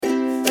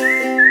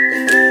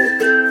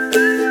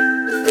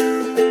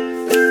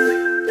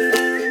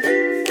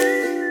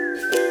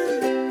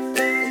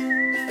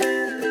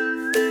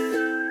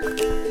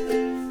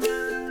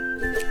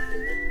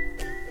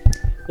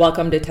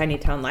Welcome to Tiny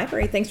Town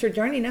Library. Thanks for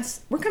joining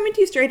us. We're coming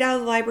to you straight out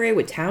of the library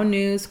with town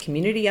news,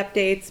 community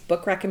updates,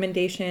 book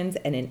recommendations,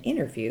 and an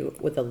interview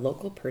with a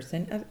local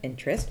person of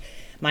interest.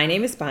 My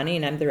name is Bonnie,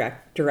 and I'm the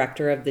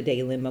director of the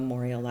Daylin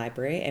Memorial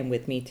Library. And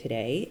with me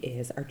today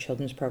is our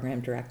Children's Program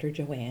Director,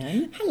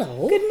 Joanne.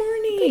 Hello. Good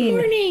morning. Good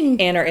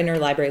morning. And our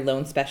Interlibrary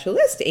Loan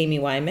Specialist, Amy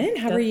Wyman.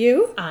 How are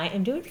you? I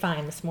am doing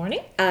fine this morning.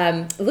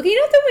 Looking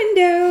out the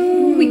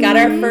window, we got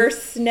our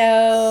first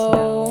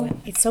snow.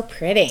 It's so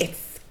pretty.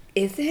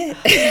 Is it?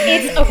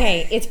 It's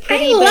okay. It's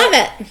pretty. I love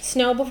it.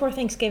 Snow before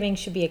Thanksgiving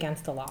should be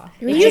against the law.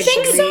 You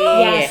think so?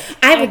 Yes.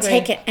 I would agree.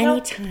 take it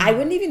anytime. I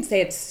wouldn't even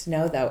say it's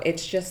snow, though.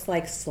 It's just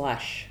like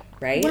slush,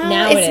 right? Well,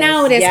 Now it's it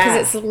now is. it is Yeah.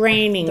 because it's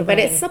raining, but rain.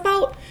 it's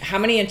about. How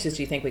many inches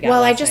do you think we got?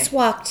 Well, I last just night?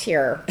 walked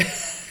here.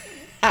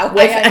 How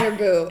high on your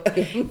boo?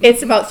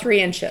 It's about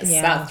 3 inches. Yeah.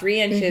 About 3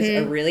 inches,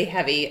 a really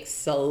heavy,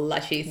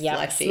 slushy.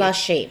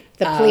 Slushy.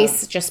 The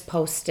police just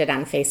posted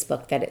on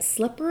Facebook that it's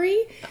slippery,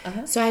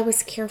 so I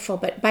was careful.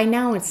 But by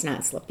now, it's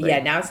not slippery.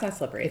 Yeah, now it's not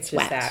slippery. It's just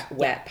wet. that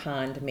wet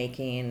pond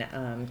making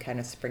kind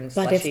of spring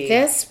But slushy. if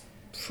this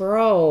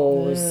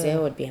froze, it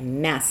would be a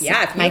mess.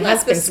 Yeah, if you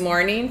left this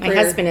morning My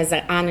husband is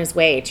on his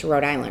way to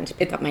Rhode Island to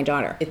pick up my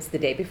daughter. It's the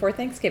day before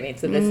Thanksgiving,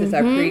 so this is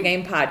our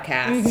pregame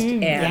podcast,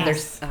 and Yes.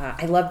 there's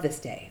I love this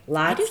day.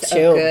 Lots of too.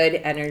 good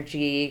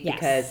energy Yes.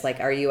 because, like,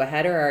 are you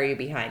ahead or are you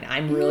behind?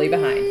 I'm really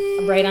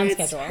behind. Right on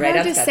schedule. Right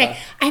on Hard to schedule. say.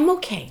 I'm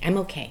okay.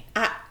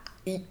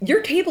 Your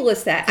table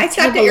is set. I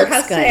stopped at table your looks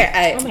house good.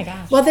 today. Oh my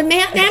gosh. Well, that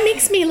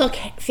makes me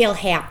feel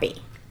happy,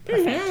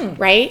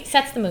 right?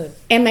 Sets the mood.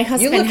 And my You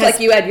husband look has.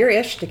 like you had your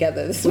ish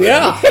together this week.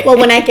 Well,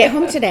 when I get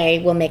home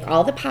today, we'll make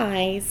all the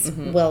pies.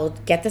 We'll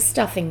get the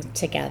stuffing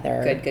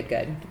together.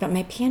 Good. But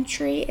my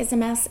pantry is a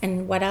mess,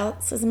 and what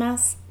else is a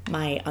mess?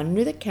 My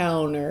under the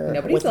counter.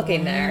 Nobody's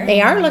looking there.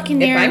 They are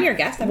looking If there. I'm your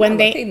guest, I'm when not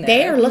they looking they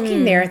there. are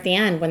looking there at the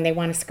end when they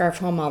want to scarf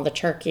home all the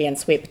turkey and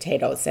sweet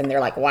potatoes, and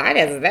they're like, "What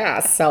is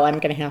this?" So I'm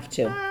going to have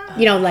to,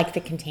 like the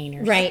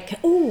containers, Right.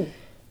 Ooh.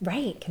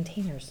 Right.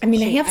 Containers. I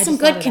mean, I Shoot, have some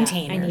just thought good of that.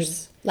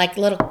 containers, like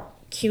little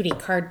cutie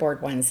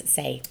cardboard ones that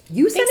say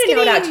You send a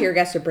note out Thanksgiving. to your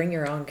guests to bring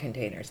your own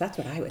containers. That's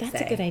what I would say.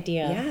 That's a good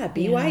idea. Yeah,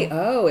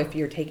 BYO if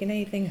you're taking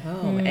anything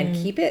home and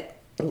keep it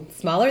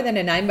smaller than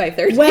a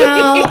 9x30.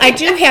 Well, I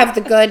do have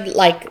the good,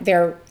 like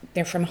they're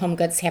from Home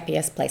Goods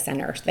Happiest Place on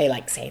Earth. They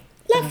like say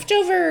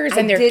leftovers,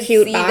 and I they're did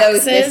cute see boxes.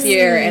 those this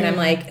year, and I'm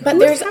like, But whose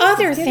there's house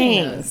other is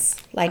getting those? things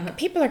like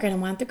people are going to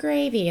want the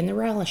gravy and the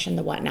relish and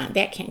the whatnot.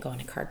 That can't go in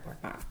a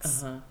cardboard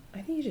box. I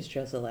think you just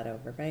chose the let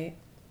over, right?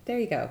 There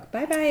you go.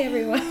 Bye-bye,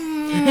 everyone.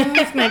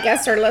 If my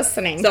guests are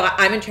listening, So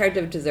I'm in charge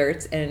of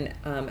desserts and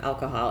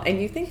alcohol.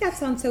 And you think that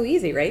sounds so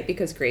easy, right?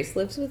 Because Grace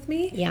lives with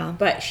me. Yeah.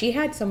 But she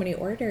had so many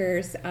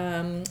orders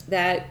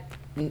that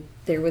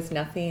there was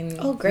nothing.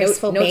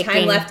 graceful no baking.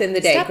 time left in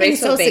the day. Stop being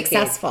Graceful so baking.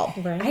 successful.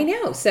 Right. I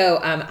know. So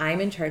I'm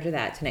in charge of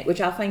that tonight,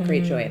 which I'll find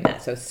great joy in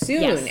that. So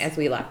soon Yes. as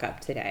we lock up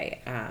today.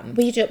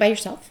 Will you do it by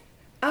yourself?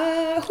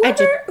 Whoever, I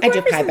do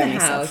whoever's pie in by the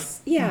myself.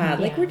 house. Yeah,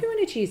 like Yeah. we're doing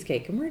a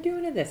cheesecake and we're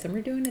doing a this and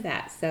we're doing a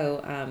that.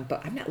 So,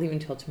 but I'm not leaving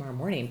until tomorrow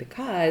morning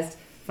because,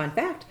 fun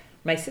fact,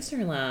 my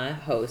sister-in-law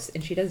hosts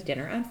and she does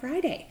dinner on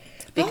Friday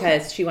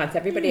because she wants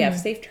everybody to have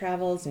safe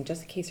travels and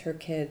just in case her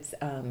kids,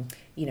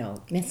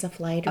 Miss a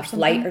flight or a something?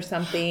 flight or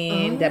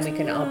something, then we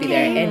can all be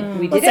there. And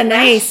we Well, did it's a it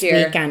nice last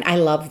year. weekend. I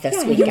love this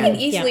Yeah, weekend. you can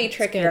easily Yeah, it's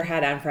trick good. your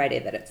head on Friday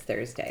that it's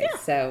Thursday.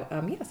 So,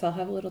 so I'll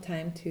have a little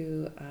time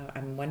to.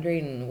 I'm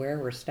wondering where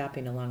we're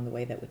stopping along the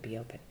way that would be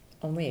open.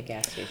 Only a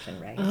gas station,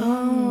 right?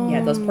 Oh.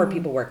 Yeah, those poor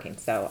people working.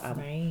 So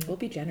Right. we'll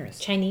be generous.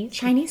 Chinese.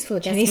 Chinese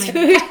food. That's Chinese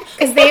my, food.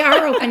 because they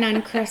are open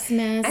on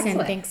Christmas Excellent.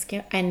 and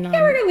Thanksgiving. And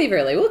Yeah, we're going to leave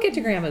early. We'll get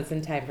to Grandma's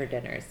in time for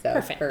dinner. So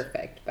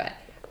Perfect. But,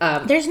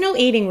 there's no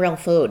eating real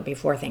food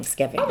before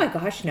Thanksgiving. oh my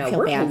gosh, no. I feel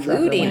We're bad for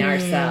polluting everyone.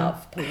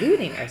 ourselves.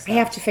 Polluting ourselves. I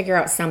have to figure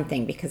out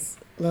something because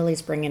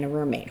Lily's bringing a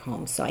roommate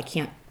home, so I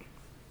can't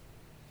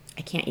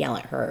yell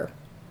at her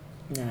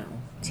No.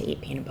 to eat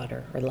peanut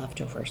butter or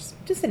leftovers.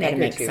 Just an Gotta egg or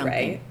make two, something.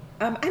 right?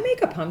 I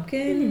make a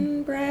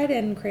pumpkin bread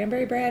and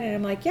cranberry bread, and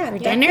I'm like, yeah,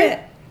 that's dinner? it.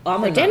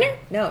 Almond For milk.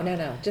 dinner?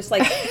 No. Just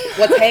like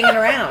what's hanging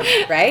around,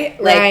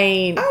 right? Like,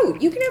 Right. oh,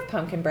 you can have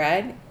pumpkin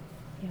bread,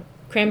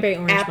 Cranberry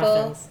orange apple,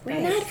 muffins.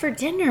 rice, Not for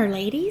dinner,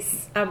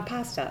 ladies.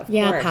 pasta. Of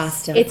Yeah, course.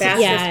 pasta. It's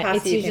Fastest yeah. pasta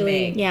It's you can usually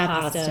make. Yeah,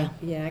 pasta. pasta.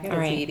 Yeah, I got All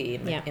right.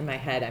 ziti Yeah. in my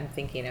head. I'm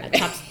thinking of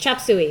it. Chop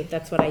suey.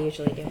 That's what I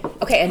usually do.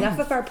 Okay, enough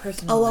of our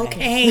personal Oh, lives.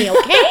 okay.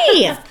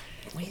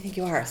 What do you think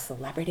you are, a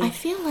celebrity? I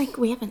feel like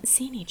we haven't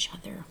seen each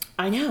other.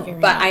 I know, Very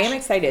but I much. am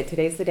excited.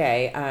 Today's the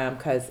day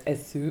because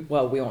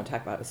we won't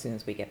talk about it as soon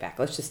as we get back.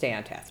 Let's just stay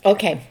on task.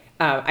 Okay.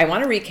 I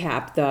want to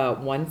recap the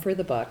One for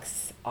the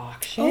Books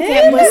auction. Oh,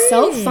 that was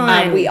so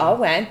fun. We all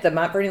went. The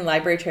Mont Vernon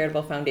Library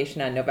Charitable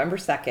Foundation on November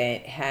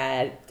 2nd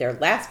had their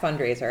last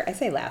fundraiser. I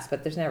say last,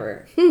 but there's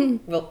never.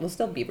 We'll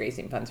still be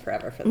raising funds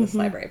forever for this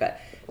library, but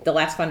the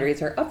last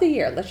fundraiser of the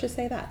year. Let's just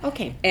say that.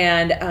 Okay.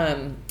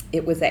 And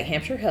it was at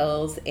Hampshire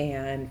Hills,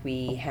 and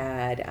we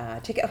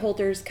had ticket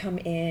holders come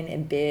in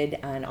and bid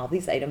on all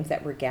these items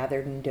that were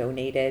gathered and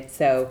donated.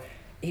 So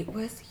it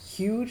was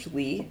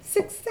hugely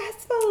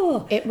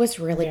successful. It was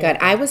really good.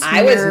 I was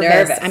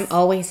nervous. I'm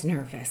always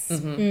nervous.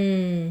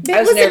 Mm-hmm. It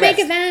was a big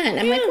event.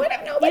 I'm like, what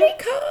if nobody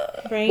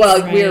comes? Right,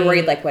 Well, we were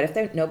worried, like, what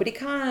if nobody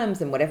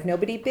comes, and what if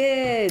nobody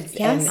bids?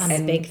 Yes.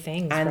 On big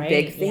things, on right?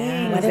 big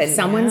things. What if And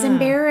someone's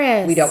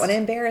embarrassed? we don't want to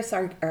embarrass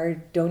our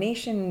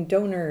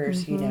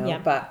donors, you know. Yeah.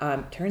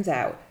 But turns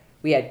out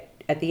we had,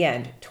 at the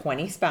end,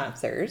 20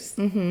 sponsors,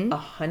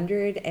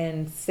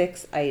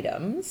 106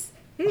 items,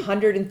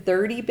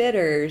 130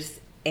 bidders,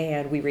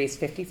 and we raised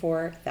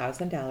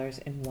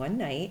 $54,000 in one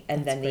night.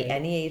 And then the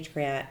NEH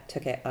grant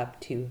took it up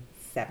to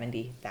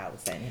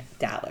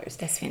 $70,000.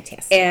 That's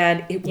fantastic.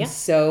 And it was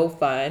so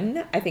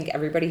fun. I think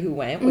everybody who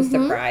went was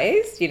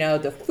surprised. You know,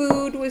 the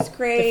food was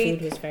great. The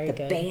food was very good.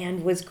 The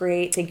band was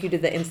great. Thank you to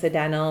the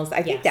incidentals.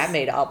 I think that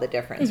made all the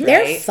difference, right?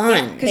 They're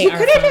fun. Because you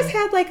could have just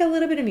had like a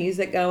little bit of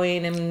music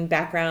going in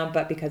background,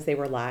 but because they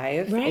were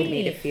live, it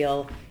made it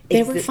feel...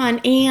 They were fun.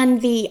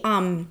 And the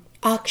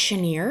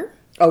auctioneer.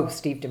 Oh,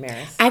 Steve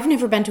Damaris. I've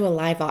never been to a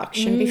live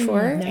auction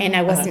before, and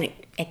I wasn't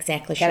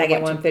exactly sure. Can I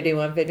get 150,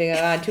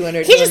 150,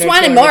 200, He just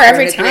wanted more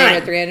every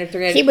time.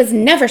 300. He was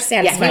never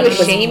satisfied. Yeah, he was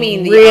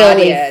shaming the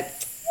really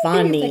audience.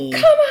 Funny. He was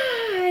like, come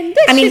on.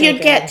 I mean,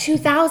 he'd get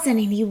 2,000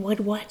 and he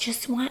would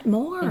just want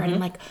more. And I'm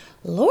like,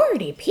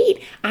 Lordy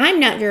Pete, I'm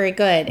not very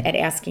good at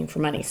asking for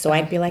money. So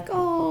I'd be like,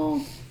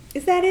 oh,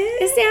 is that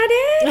it? Is that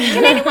it?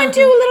 Can anyone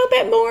do a little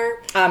bit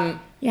more?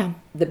 Yeah.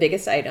 The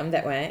biggest item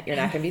that went, you're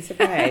not going to be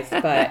surprised,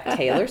 but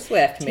Taylor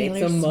Swift made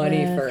some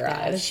money for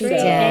us. She did.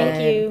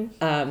 Thank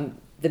you.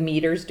 The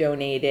Meters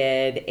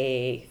donated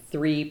a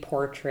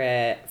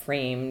 3-portrait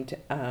framed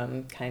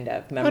kind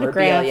of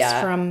memorabilia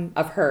from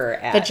of her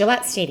at the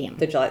Gillette Stadium.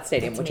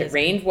 It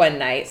rained one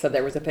night, so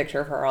there was a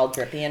picture of her all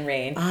drippy in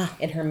rain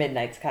in her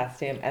Midnight's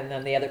costume, and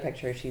then the other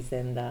picture, she's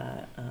in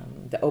the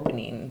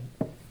opening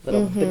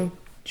little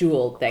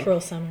bejeweled thing.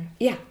 Cruel Summer.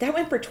 Yeah, that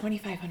went for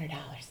 $2,500.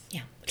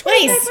 Yeah.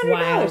 Twice.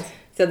 Wow.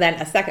 So then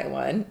a second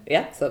one.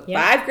 Yeah, so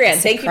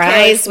 $5,000. Thank you, Taylor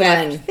Surprise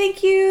Swift. one.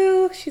 Thank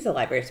you. She's a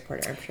library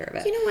supporter, I'm sure of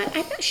it. You know what?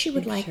 I bet she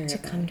would like to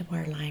come to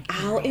our library.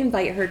 I'll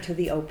invite her to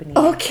the opening.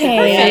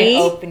 Okay.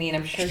 The opening.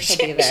 I'm sure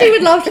she'll be there. She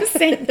would love to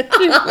sing.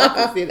 She would love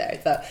to see there.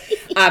 So,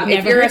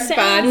 if you're a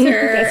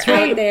sponsor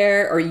out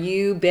there, or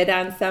you bid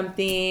on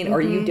something,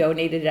 or you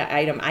donated an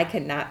item, I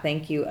cannot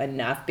thank you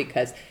enough,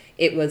 because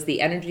it was the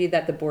energy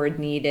that the board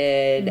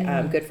needed,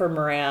 good for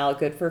morale,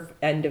 good for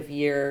end of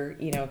year,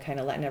 you know, kind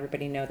of letting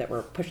everybody know that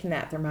we're pushing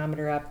that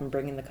thermometer up and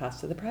bringing the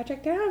cost of the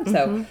project down.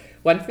 So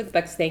one for the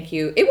bucks, thank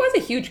you. It was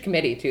a huge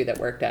committee, too, that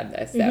worked on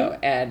this. So,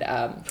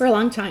 and For a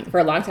long time.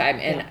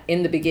 And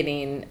in the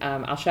beginning,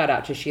 I'll shout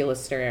out to Sheila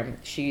Sturm.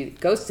 She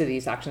goes to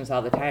these auctions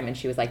all the time, and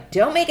she was like,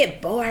 don't make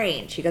it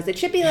boring. She goes, it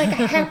should be like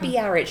a happy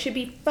hour. It should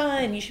be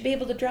fun. You should be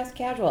able to dress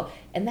casual.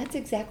 And that's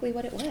exactly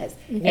what it was.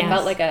 It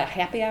felt like a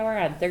happy hour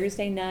on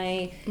Thursday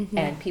night,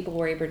 and people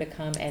were able to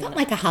come and... Felt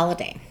like a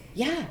holiday.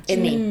 Yeah.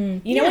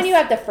 You know when you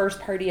have the first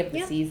party of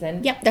the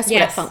season? Yep, that's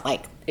what it felt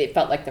like. It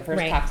felt like the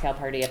first cocktail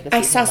party of the season.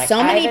 I saw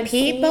so many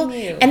people,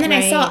 and then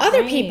I saw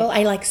other people.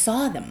 I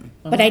saw them,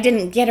 but I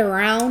didn't get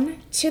around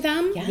to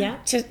them. Yeah.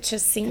 To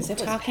see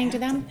talking to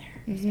them.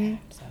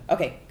 So,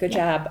 okay, good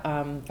job,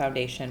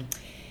 Foundation.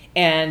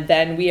 And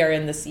then we are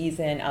in the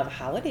season of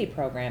holiday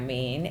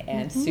programming,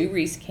 and Sue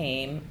Reese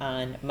came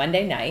on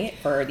Monday night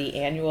for the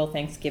annual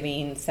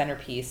Thanksgiving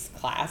centerpiece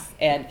class.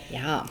 And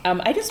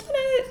I just want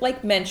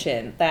to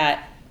mention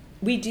that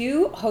we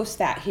do host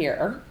that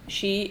here.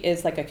 She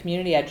is like a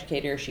community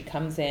educator. She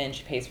comes in,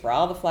 she pays for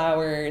all the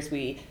flowers.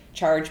 We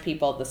charge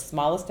people the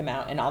smallest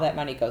amount, and all that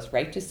money goes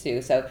right to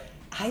Sue. So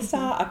I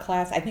saw a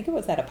class, I think it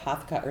was at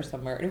Apotheca or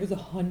somewhere, and it was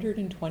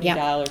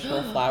 $120 for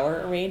a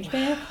flower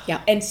arrangement.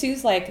 Yeah. And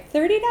Sue's like,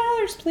 $30,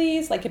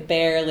 please. Like, it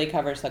barely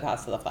covers the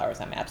cost of the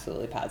flowers, I'm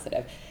absolutely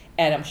positive.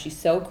 And she's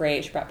so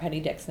great. She brought Penny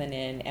Dixon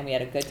in, and we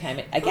had a good time.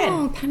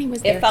 Again, Penny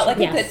was there. It felt like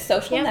a good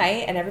social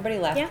night, and everybody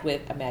left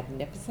with a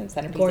magnificent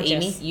centerpiece. Gorgeous.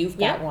 Amy, you've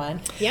got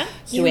one. Yeah.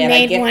 You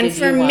made one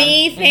for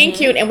me. Thank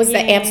you. It was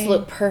the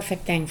absolute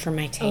perfect thing for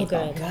my table.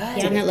 Oh,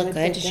 good. Didn't it look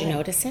good? Did you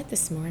notice it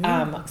this morning?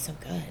 It looked so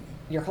good.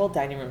 Your whole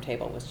dining room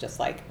table was just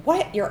like,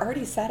 what? You're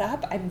already set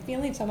up? I'm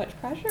feeling so much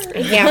pressure.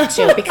 I have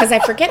to, because I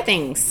forget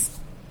things.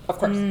 Of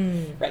course.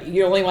 Right.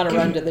 You only want to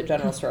run to the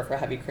general store for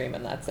heavy cream,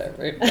 and that's it,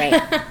 right?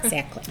 Right.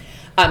 Exactly.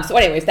 So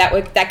anyways,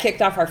 that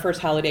kicked off our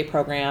first holiday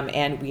program,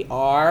 and we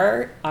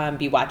are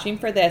be watching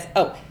for this.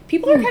 Oh,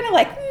 people are kind of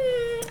like,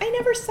 I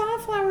never saw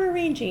flower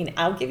arranging.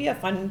 I'll give you a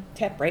fun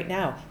tip right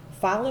now.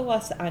 Follow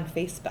us on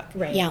Facebook.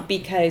 Right. Yeah.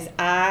 Because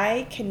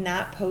I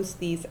cannot post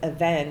these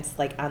events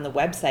on the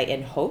website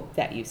and hope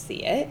that you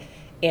see it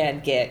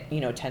and get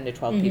 10 to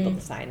 12 people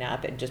to sign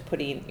up, and just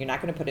you're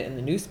not going to put it in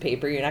the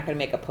newspaper, you're not going to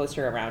make a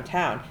poster around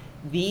town.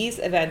 These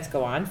events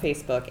go on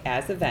Facebook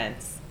as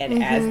events,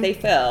 and as they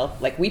fill,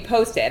 we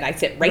post it, and I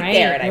sit right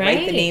there, and I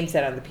write the names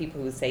down on the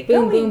people who say,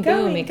 boom, going, boom,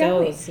 going, it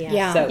going. goes. Yeah.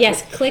 Yeah. So,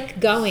 Yes,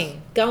 click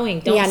going.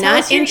 Don't Yeah, tell not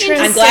us you're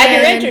interested. I'm glad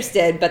you're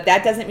interested, but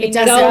that doesn't mean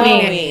you're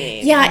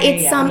going. Yeah,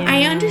 it's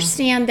I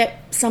understand that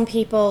some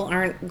people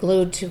aren't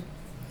glued to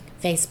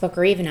Facebook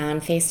or even on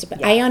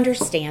Facebook. I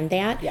understand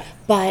that. Yes.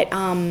 But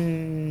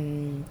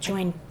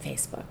join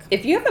Facebook.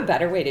 If you have a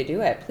better way to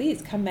do it,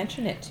 please come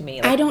mention it to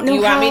me. I don't know Do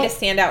you want me how- to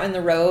stand out in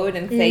the road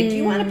and say, do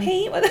you want to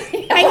paint with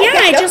it?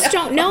 I just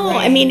don't know.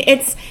 I mean,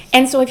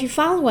 and so if you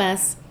follow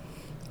us,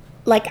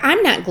 like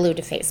I'm not glued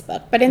to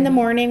Facebook, but in the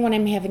morning when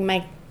I'm having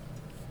my,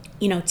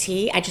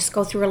 tea, I just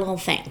go through a little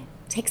thing.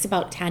 It takes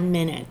about 10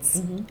 minutes.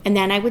 And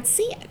then I would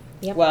see it.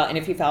 Yep. Well, and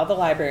if you follow the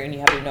library and you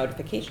have your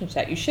notification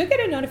set, you should get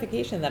a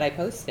notification that I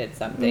posted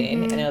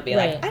something, and it'll be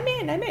like, Right. I'm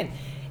in.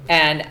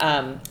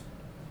 And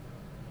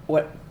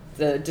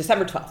the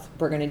December 12th,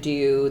 we're going to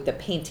do the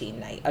painting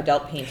night,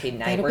 adult painting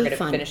night. That'll We're be going to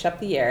fun. finish up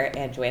the year,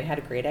 and Joanne had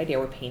a great idea.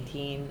 We're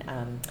painting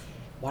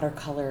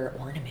watercolor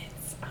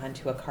ornaments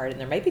onto a card, and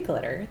there might be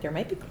glitter, there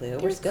might be glue.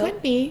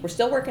 Could be. We're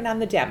still working on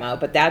the demo,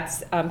 but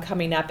that's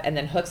coming up. And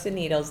then Hooks and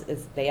Needles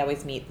they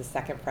always meet the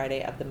second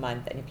Friday of the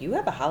month. And if you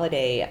have a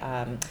holiday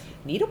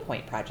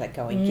needlepoint project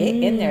going, get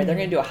in there. They're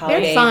going to do a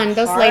holiday. They're fun.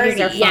 Those ladies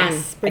are party. fun.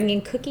 Yes,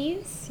 bringing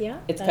cookies. Yeah,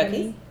 It's that'll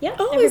cookies? be- Yeah.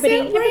 Oh, is that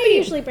everybody right?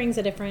 usually brings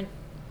a different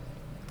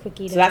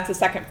cookie. So that's the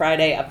second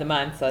Friday of the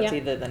month. So it's Yeah.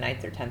 either the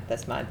 9th or 10th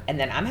this month. And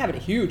then I'm having a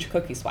huge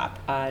cookie swap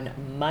on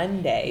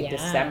Monday,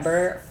 Yes.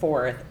 December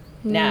 4th.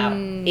 Now,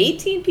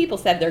 18 people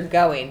said they're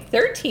going.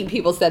 13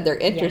 people said they're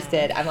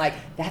interested. I'm like,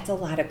 that's a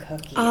lot of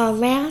cookies.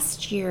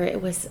 Last year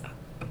it was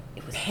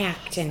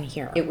packed in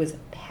here. It was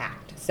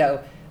packed.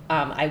 So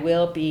I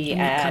will be I'm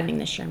not at coming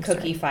this year, I'm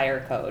Cookie sorry.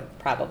 Fire Code,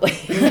 probably.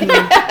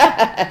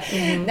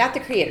 Not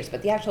the creators,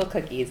 but the actual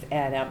cookies.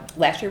 And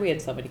last year we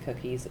had so many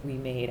cookies, we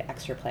made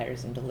extra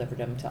platters and delivered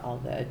them to all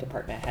the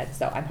department heads.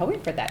 So I'm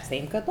hoping for that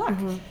same good luck.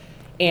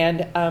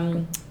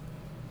 And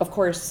of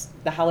course,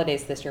 the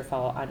holidays this year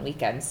fall on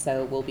weekends,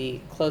 so we'll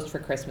be closed for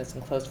Christmas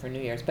and closed for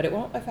New Year's, but it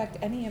won't affect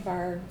any of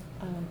our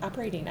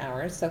operating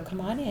hours, so come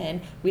on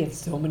in. We have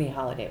so many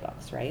holiday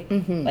books, right?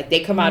 Like, they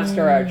come out of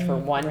storage for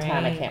one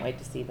time. I right. can't wait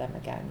to see them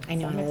again. I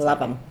know, So I'm I excited.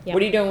 love 'em. Yeah.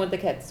 What are you doing with the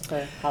kids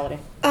for holiday?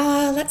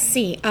 Let's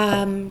see.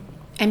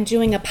 I'm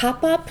doing a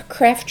pop-up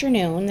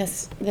crafternoon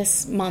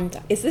this month.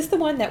 Is this the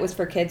one that was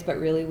for kids, but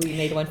really we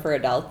made one for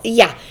adults?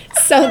 Yeah.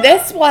 So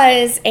this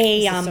was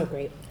a This is so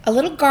great. a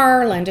little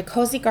garland, a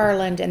cozy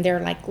garland, and they're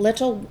like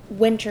little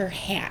winter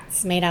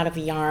hats made out of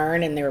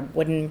yarn, and they're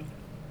wooden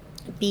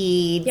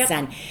beads,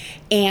 Yep.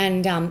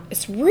 and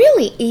it's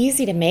really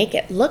easy to make.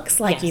 It looks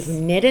like Yes. you've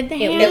knitted the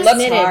It hats. looks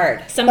knitted.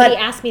 hard. Somebody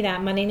But- asked me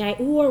that Monday night.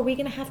 Ooh, are we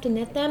going to have to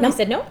knit them? No. I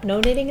said, nope, no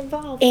knitting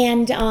involved.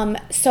 And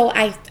so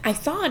I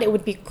thought it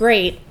would be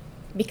great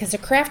because a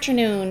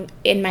crafternoon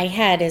in my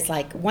head is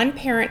like one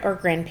parent or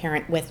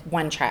grandparent with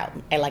one child.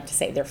 I like to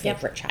say their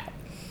favorite child.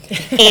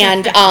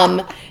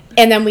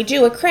 And then we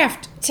do a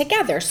craft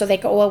together so they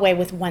go away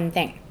with one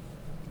thing.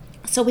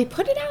 So we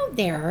put it out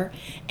there,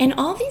 and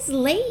all these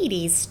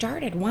ladies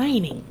started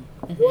whining.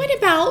 What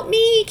about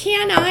me?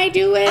 Can I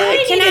do it?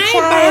 need a child.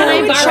 borrow Can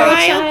I borrow a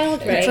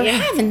child? Right, For yeah.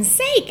 heaven's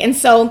sake. And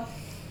so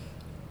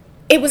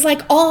it was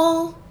like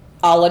all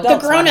All the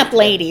adults. grown-up wanted to.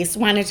 ladies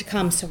wanted to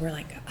come, so we're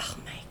like, oh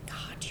my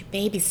God, you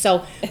babies.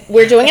 So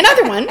we're doing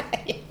another one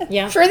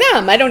Yeah. for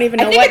them. I don't even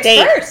I know think what it's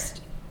day.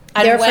 first.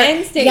 On They're fir-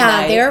 Wednesday yeah,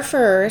 night. they're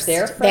first.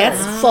 They're first.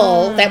 That's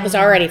full. That was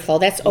already full.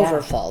 That's over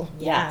full.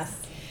 Yes.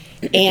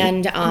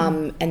 And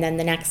then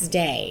the next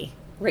day.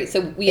 Right,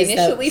 so we Is the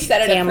initially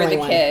set it up for family the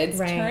one. kids.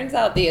 Right. Turns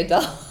out the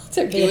adults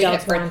are doing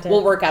adults it for. want it.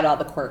 We'll work out all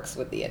the quirks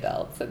with the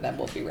adults, and then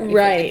we'll be ready.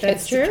 Right. for the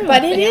kids That's to true.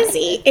 But it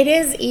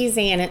is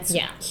easy and it's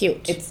Yeah.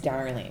 cute. It's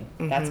darling.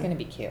 That's going to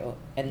be cute.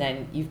 And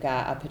then you've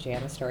got a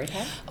pajama story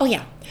time. Oh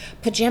yeah,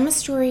 pajama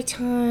story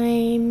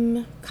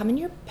time. Come in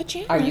your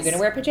pajamas. Are you going to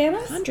wear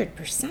pajamas?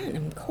 100%.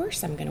 Of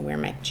course, I'm going to wear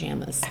my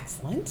pajamas.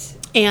 Excellent.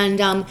 And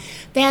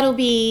that'll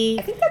be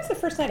I think that's the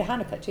first night of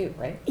Hanukkah too,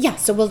 right? yeah.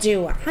 So we'll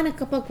do a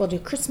Hanukkah book. We'll do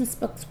Christmas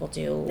books. We'll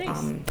do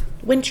Nice.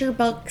 winter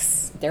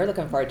books. They're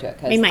looking forward to it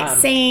because We might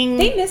sing.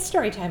 They miss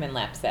story time in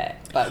Lapset,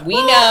 but we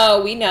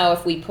know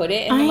if we put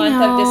it in the I month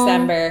know. of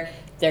December,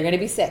 they're going to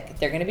be sick.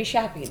 They're going to be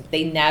shopping.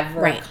 They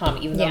never Right. come,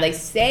 even Yeah. though they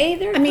say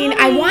they're. I mean, I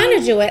coming. want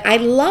to do it. I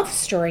love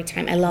story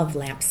time. I love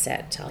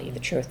Lapset, tell you the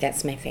truth.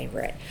 That's my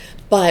favorite.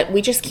 But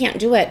we just can't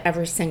do it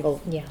every single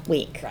Yeah.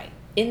 week. Right.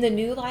 In the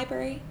new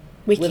library,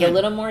 We with a can.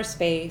 little more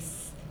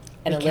space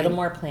and We a little can.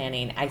 more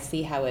planning, I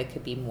see how it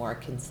could be more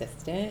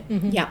consistent.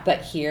 Yeah.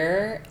 But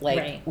here, like,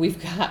 Right.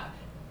 we've got,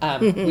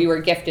 we were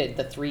gifted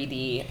the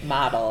 3D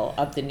model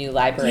of the new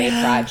library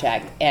Yeah.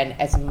 project. And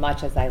as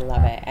much as I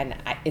love it, and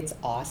it's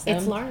awesome.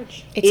 It's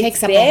large. It It's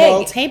takes up big. a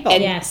whole table.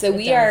 And Yes, so it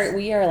we does.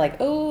 are like,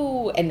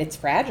 oh, and it's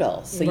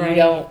fragile. So you Right,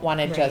 don't want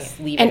to right. just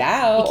leave And it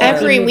out. can't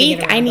every moving week,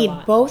 it around I a need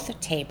lot. both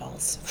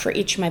tables for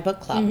each of my book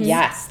clubs.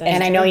 Yes. That's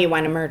And I know true. you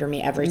want to murder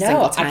me every No,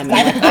 single I- time.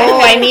 I've-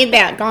 Oh, I need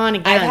that gone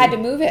again. I've had to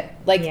move it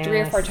like 3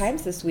 or 4 Yes.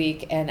 times this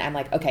week, and I'm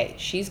like, okay,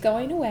 she's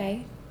going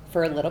away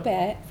for a little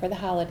bit for the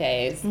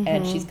holidays,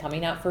 and she's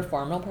coming out for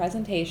formal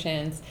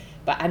presentations.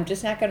 But I'm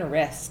just not going to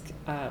risk,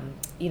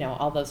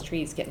 all those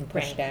trees getting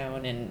pushed Right.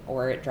 down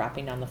or it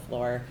dropping on the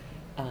floor.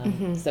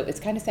 So it's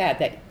kind of sad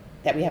that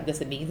that we have this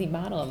amazing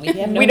model and we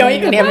have no We don't place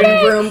even to have put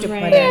any it. room to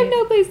Right. put We have it.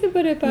 no place to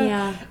put it. But,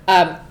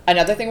 Yeah.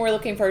 Another thing we're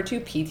looking forward to,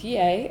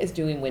 PTA is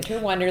doing Winter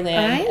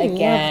Wonderland I love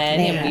again,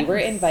 and that. we were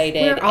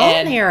invited. We're all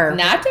and there.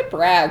 Not to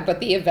brag, but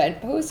the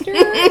event poster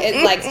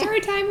is like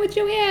story time with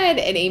Joanne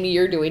and Amy.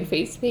 You're doing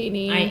face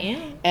painting. I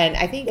am. and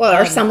I think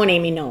Well, or someone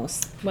Amy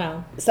knows.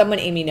 Well, someone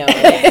Amy knows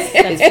that's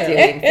is true.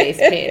 doing face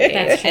painting,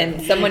 That's true.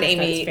 and someone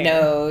Amy That's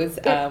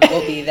fair. knows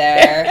will be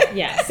there.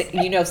 Yes.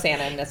 You know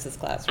Santa and Mrs.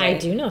 Claus, I right?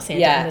 do know Santa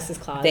Yeah. and Mrs.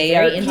 Claus. They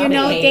Very are into You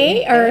know, coming.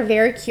 they are a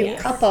very cute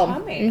Yes. couple.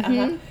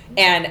 Coming.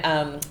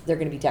 And they're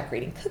going to be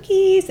decorating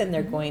cookies, and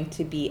they're going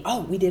to be.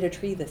 Oh, we did a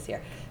tree this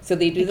year, so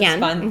they do this Again,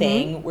 fun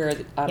thing where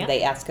Yeah.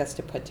 they ask us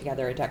to put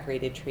together a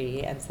decorated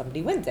tree, and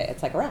somebody wins it.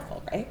 It's like a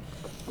raffle, right?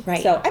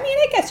 Right. So, I mean,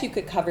 I guess you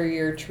could cover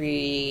your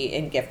tree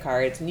in gift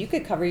cards, and you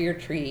could cover your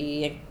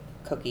tree in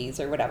cookies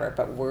or whatever.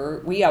 But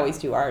we always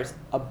do ours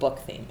a book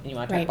theme. And you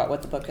want to talk Right. about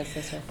what the book is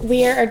this year?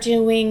 We are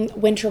doing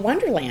Winter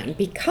Wonderland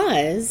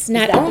because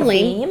not that the only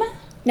theme?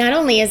 not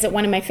only is it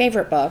one of my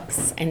favorite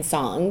books and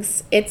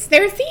songs, it's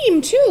their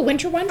theme too,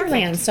 Winter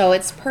Wonderland. So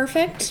it's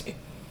perfect.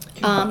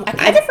 I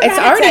kind of forgot it's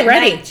already at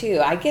ready. night,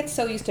 too. I get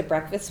so used to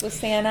Breakfast with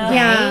Santa.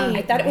 Yeah.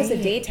 I thought it was a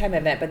daytime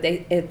event, but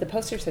the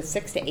poster says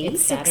 6 to 8.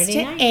 It's 6 Saturday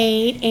to night.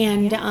 8,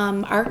 and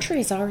archery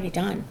is already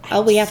done.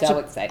 I'm so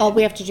excited. All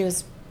we have to do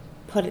is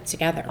put it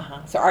together.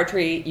 So our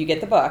tree, you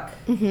get the book,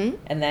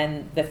 and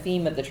then the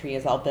theme of the tree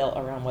is all built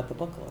around what the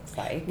book looks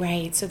like.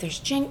 Right. So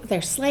there's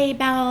sleigh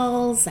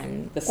bells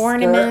and The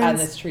ornaments. skirt on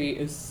this tree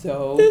is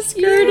so The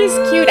skirt is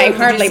cute. I Did you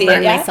hardly see burn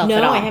it yet? myself no,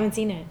 at all. I haven't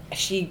seen it.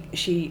 She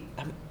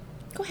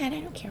Go ahead. I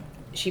don't care.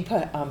 she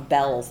put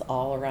bells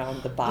all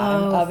around the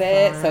bottom Oh, of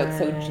it, so it's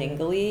so fun.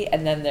 jingly.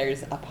 And then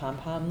there's a pom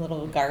pom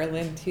little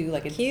garland too,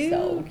 like it's Cute.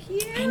 so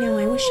cute. I know.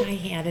 I wish I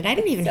had it. I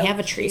didn't even So have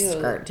a tree cute.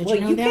 skirt. Did well,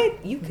 you know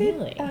that? You could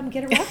Really?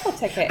 get a raffle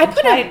ticket. I and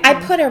put try I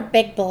put a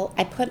big bowl.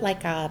 I put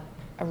like a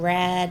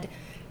red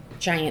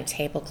giant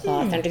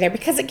tablecloth under there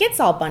because it gets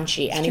all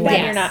bunchy Too anyway. bad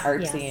Yes, you're not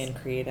artsy yes. and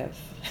creative.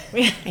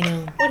 I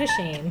know. What a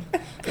shame.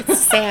 It's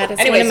sad.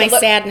 It's Anyway, one of so my look-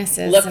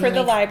 sadnesses. Look in for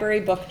the life. library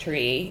book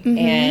tree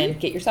and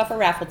get yourself a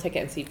raffle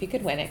ticket and see if you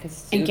could win it.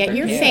 And get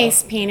your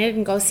face painted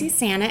and go see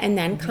Santa and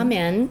then come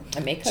in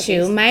And make to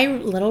cookies. my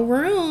little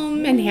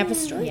room and have a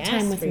story Yes,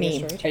 time with for your me.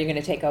 story Are you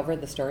going to take over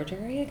the storage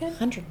area again?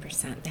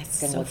 100%. That's It's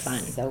so gonna look fun.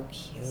 So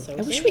cute. So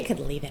I wish we could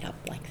leave it up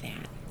like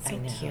that. So I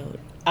know. cute.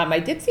 I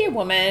did see a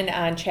woman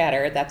on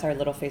Chatter, that's our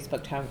little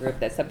Facebook town group,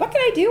 that said, what can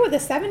I do with a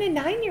 7 and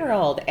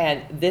 9-year-old?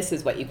 And this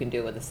is what you can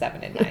do with a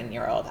 7 and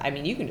 9-year-old. I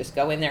mean, you can just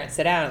go in there and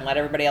sit down and let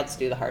everybody else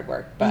do the hard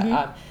work.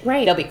 But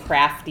Right. they'll be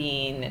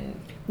crafting and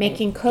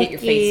Making get your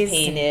face cookies,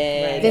 painted.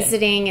 and-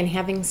 Visiting and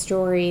having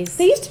stories.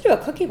 They used to do a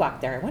cookie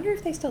walk there. I wonder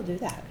if they still do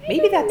that.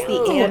 Maybe that's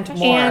know. the and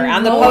more. And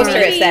On the more. poster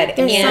it said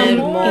There's and some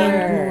more.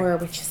 and more,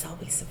 which is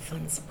always a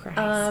fun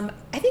surprise.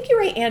 I think you're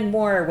right, and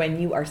more when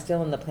you are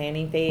still in the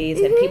planning phase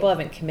and people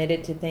haven't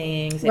committed to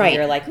things, and Right.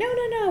 you're like, no,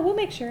 we'll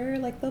make sure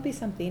like there'll be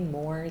something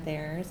more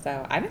there.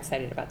 So I'm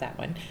excited about that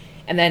one.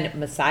 And then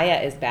Messiah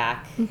is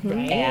back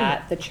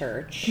at the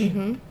church.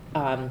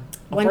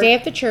 One day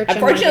at the church. and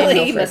one day in Unfortunately,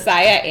 Milford.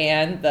 Messiah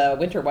and the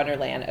Winter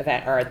Wonderland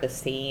event are the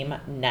same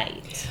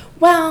night.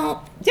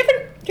 Well,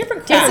 Different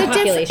it's crowd. a,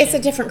 population. it's a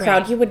different Right.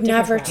 crowd. You would Different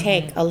never crowd.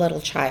 take a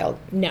little child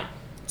No.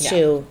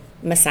 to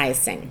Messiah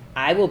sing.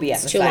 I will be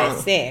at It's too Messiah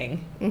long.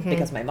 Sing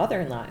because my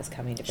mother-in-law is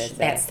coming to visit.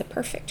 That's the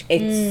perfect.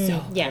 It's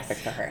so yes. perfect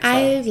for her. So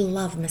I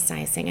love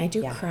Messiah sing. I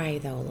do Yeah. cry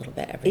though a little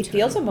bit every it time.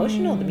 feels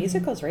emotional. The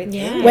musical's right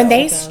Yeah. through. when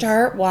they it does.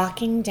 start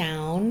walking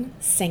down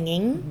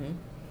singing,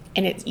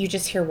 and you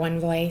just hear one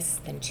voice,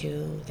 then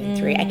two, then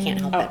three. I can't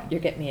help Oh, it. you're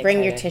getting me excited.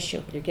 Bring your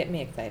tissue. You're getting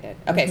me excited.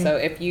 Okay, so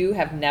if you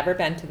have never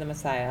been to the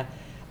Messiah,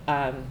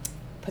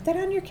 put that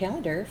on your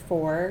calendar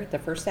for the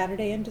first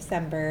Saturday in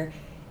December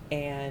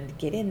and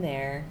get in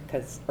there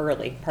because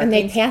early. And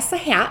they Parking's, pass a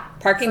hat.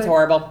 parking's for-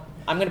 horrible.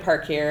 I'm going to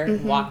park here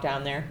and walk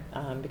down there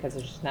because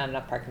there's just not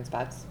enough parking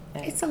spots.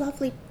 And It's a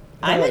lovely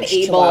I'm an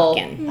village to walk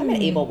able in. I'm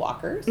an able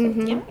walker, so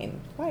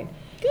fine.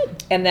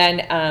 Good. And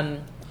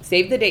then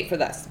save the date for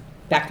this.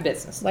 Back to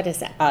business. What is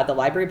that? The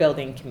library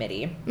building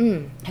committee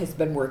has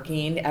been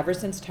working ever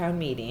since town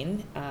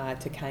meeting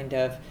to kind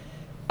of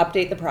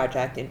update the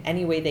project in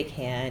any way they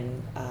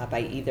can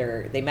by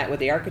either they met with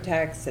the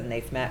architects and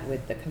they've met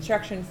with the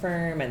construction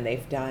firm and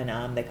they've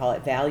done they call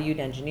it valued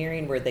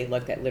engineering where they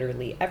looked at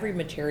literally every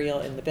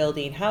material in the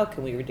building. How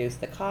can we reduce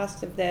the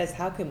cost of this?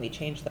 How can we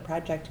change the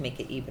project to make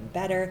it even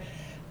better?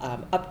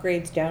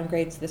 Upgrades,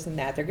 downgrades, this and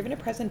that. They're giving a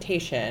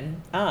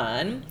presentation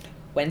on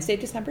Wednesday,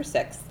 December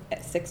 6th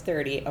at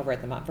 6:30 over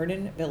at the Mont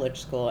Vernon Village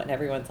School, and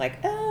everyone's like,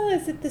 oh,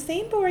 is it the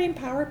same boring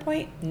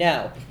PowerPoint?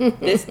 No.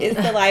 This is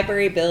the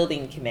library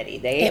building committee.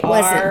 They It are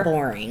wasn't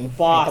boring,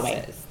 by the way.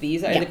 bosses.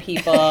 These are Yeah. the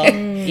people.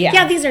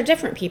 Yeah, these are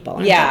different people.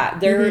 Aren't Yeah,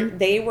 they?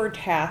 they were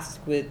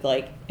tasked with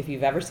like if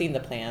you've ever seen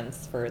the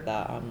plans for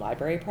the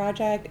library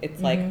project,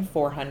 it's like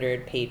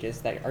 400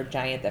 pages that are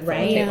giant that fill a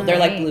Right. table. They're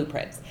like Right.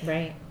 blueprints.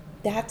 Right.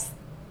 That's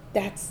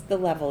that's the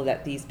level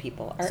that these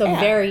people are So at.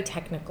 very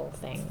technical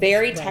things.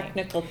 Very Right.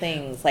 technical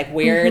things, like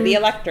where the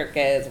electric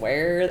is,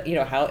 where,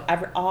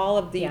 all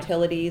of the Yeah.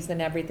 utilities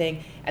and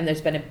everything. And there's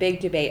been a big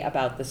debate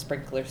about the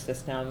sprinkler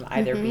system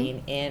either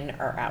being in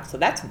or out. So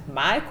that's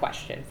my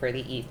question for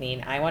the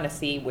evening. I want to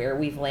see where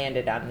we've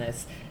landed on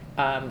this.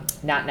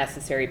 Not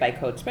necessary by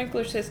code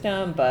sprinkler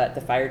system, but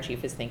the fire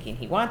chief is thinking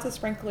he wants a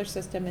sprinkler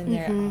system in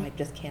there. Oh, I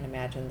just can't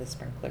imagine the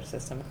sprinkler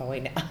system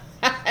going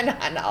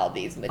on all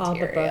these All the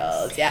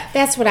materials. books. Yeah.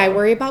 That's what I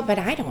worry about, but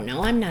I don't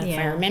know. I'm not a Yeah.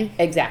 fireman.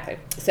 Exactly.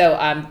 So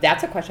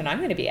that's a question I'm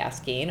going to be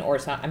asking, or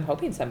I'm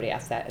hoping somebody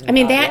asks that. In the I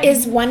mean, that audience.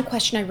 is one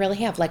question I really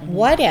have. Like,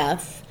 what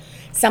if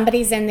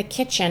somebody's in the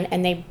kitchen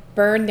and they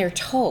burn their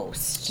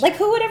toast? Like,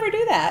 who would ever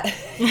do that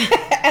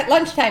at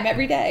lunchtime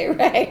every day,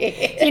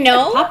 right? You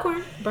know?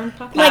 Popcorn, burnt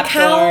popcorn. Like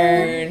how?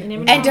 Popcorn. You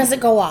never know. And does it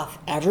go off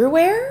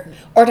everywhere?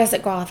 Or does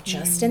it go off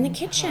just in the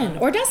kitchen?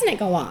 Or doesn't it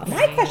go off?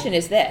 My question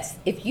is this: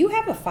 if you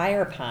have a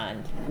fire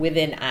pond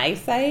within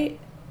eyesight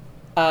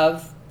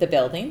of the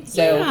building,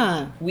 so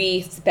Yeah.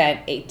 we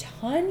spent a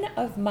ton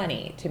of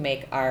money to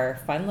make our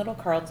fun little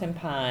Carlton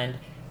pond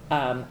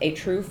a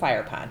true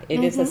fire pond.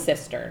 It is a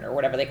cistern or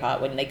whatever they call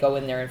it when they go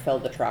in there and fill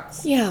the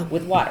trucks Yeah.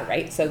 with water,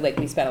 right? So like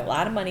we spent a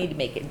lot of money to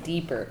make it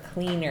deeper,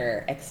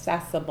 cleaner,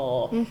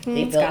 accessible.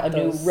 They built got a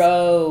new those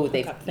road.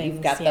 hookup You've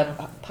things, got yeah.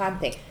 the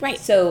pond thing. Right.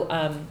 So,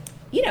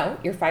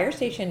 your fire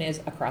station is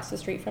across the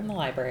street from the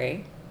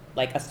library,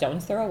 like a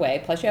stone's throw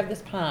away. Plus you have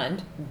this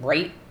pond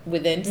right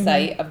within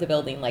sight of the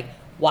building. Like,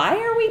 why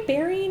are we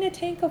burying a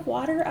tank of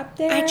water up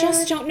there? I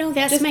just don't know.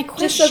 That's Just- my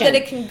question. Just so that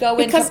it can go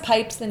Because into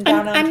pipes and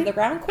down onto the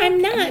ground quick?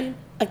 I'm not I mean,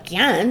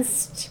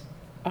 against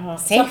so-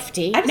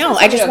 safety. I just No,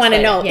 want I just somebody want to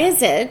to know, explain.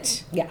 is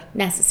it Yeah.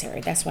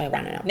 necessary? That's what I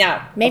want to know.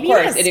 Now, Maybe of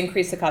course, yes. it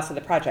increased the cost of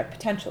the project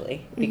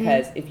potentially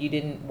because if you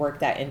didn't work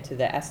that into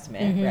the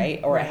estimate, right,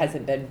 or it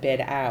hasn't been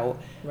bid out,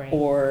 Right.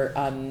 or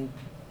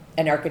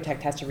an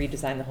architect has to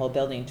redesign the whole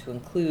building to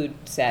include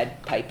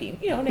said piping.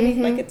 You know what I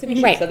mean? Like it's an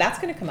issue. Right. So that's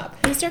going to come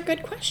up. These are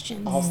good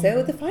questions.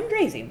 Also, the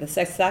fundraising, the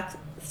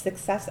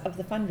success of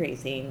the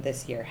fundraising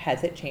this year,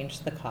 has it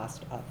changed the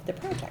cost of the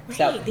project?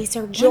 So Right, these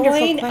are join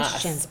wonderful us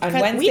questions, on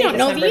because Wednesday, we don't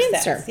know the December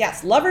answer. 6th.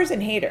 Yes, lovers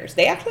and haters.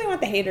 They actually want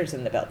the haters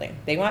in the building.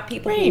 They want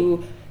people Right.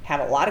 who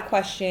have a lot of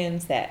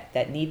questions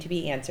that need to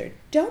be answered.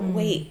 Don't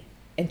wait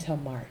until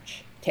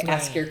March to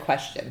ask Right. your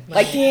question.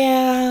 Like,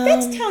 Yeah.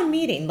 that's town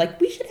meeting. Like,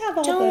 we should have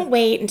all Don't the...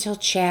 wait until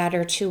chat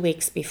or 2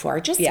 weeks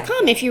before. Just Yeah.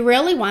 come if you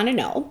really want to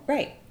know.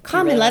 Right.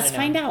 Come You and really let's wanna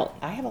find know. out.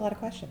 I have a lot of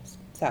questions.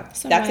 So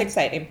So that's do I.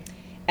 exciting.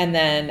 And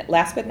then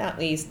last but not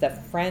least, the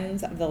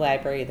Friends of the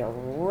Library, they're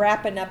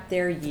wrapping up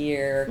their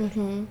year.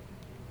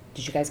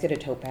 Did you guys get a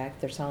tote bag?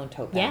 They're selling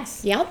tote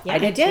bags. Yes. Yep, Yeah, I I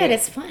did. did.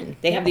 It's fun.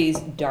 They have these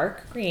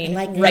dark green,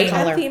 I like the right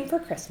color. on theme for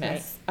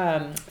Christmas.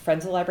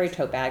 Friends of the Library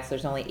tote bags.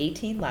 There's only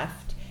 18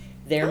 left.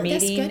 They're Oh,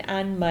 that's meeting good.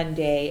 on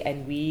Monday,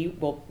 and we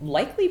will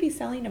likely be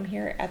selling them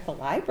here at the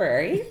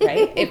library,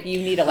 right? If you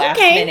need a last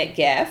minute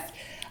gift.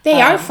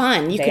 They are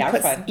fun. You they could are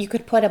put fun. you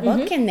could put a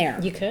book in there.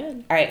 You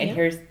could. All right, and Yeah.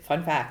 here's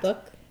fun fact.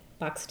 Book,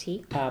 box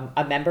tea.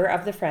 A member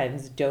of the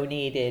Friends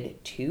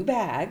donated 2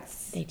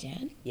 bags. They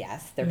did.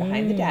 Yes, they're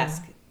behind the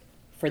desk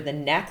for the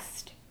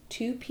next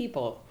 2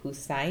 people who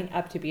sign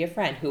up to be a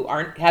friend who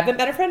haven't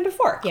been a friend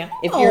before. Yeah.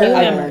 If you're Oh.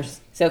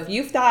 members. So if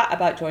you've thought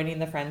about joining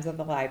the Friends of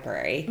the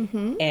Library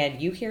and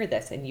you hear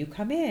this and you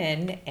come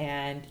in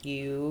and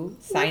you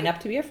sign up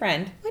to be a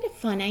friend, What a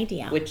fun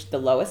idea. which the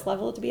lowest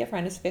level to be a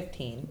friend is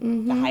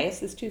 15, the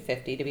highest is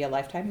 250 to be a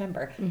lifetime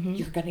member,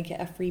 you're going to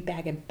get a free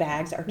bag, and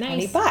bags are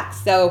Nice. $20.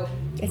 So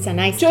It's a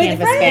nice join the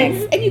canvas Friends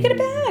bag. and you get a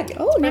bag.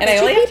 Oh, next and I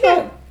two only have people.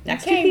 2.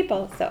 Next Okay. 2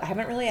 people. So I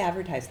haven't really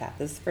advertised that.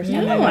 This is the first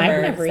time No, I've I've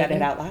ever never said it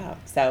even. out loud.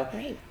 So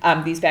Great.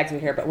 these bags are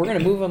here, but we're going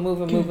to move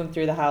them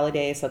through the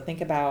holidays. So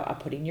think about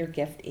putting your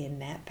gift in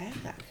that bag.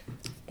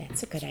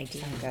 That's a good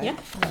idea. Good? Yep.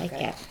 I like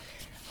Good. it.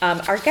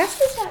 Our guest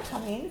is not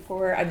coming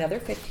for another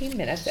 15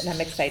 minutes, and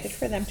I'm excited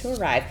for them to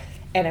arrive.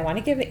 And I want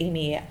to give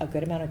Amy a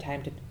good amount of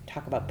time to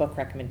talk about book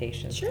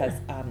recommendations. Sure. Because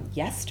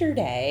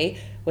yesterday,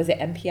 was it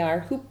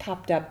NPR who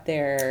popped up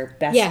their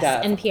best Yes,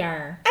 of?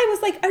 NPR. I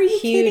was like, are you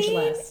Huge kidding?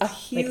 list. A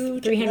huge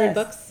like 300 list.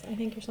 books, I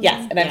think, or something.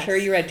 Yes, and I'm sure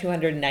you read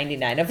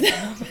 299 of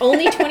them.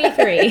 Only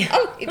 23.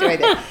 Oh, you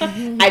did.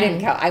 I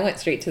didn't count. I went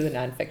straight to the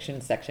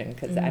nonfiction section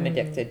because I'm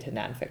addicted to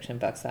nonfiction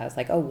books. So I was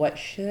like, oh, what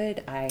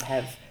should I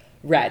have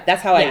read?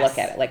 That's how I Yes. look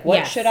at it. Like, what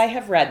Yes. should I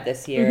have read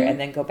this year? And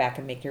then go back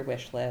and make your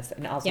wish list.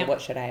 And also, Yep. what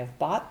should I have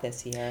bought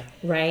this year?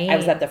 Right. I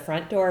was at the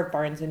front door of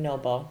Barnes &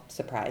 Noble,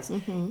 surprise,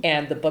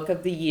 and the book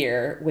of the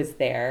year was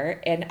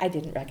there, and I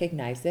didn't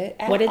recognize it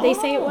at What did they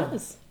say it all.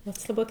 was?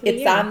 What's the book of the It's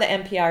year? on the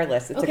NPR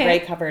list. It's Okay. a gray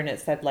cover, and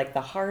it said like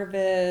the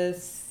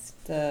harvest.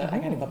 I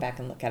gotta go back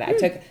and look at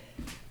it.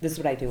 This is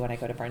what I do when I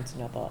go to Barnes &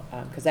 Noble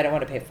because I don't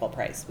want to pay full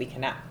price. We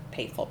cannot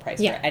pay full price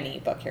Yeah. for any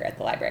book here at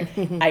the library.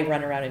 I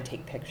run around and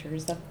take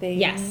pictures of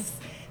things. Yes.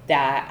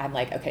 that I'm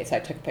like, okay, so I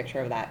took a picture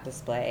of that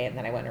display and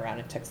then I went around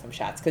and took some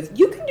shots because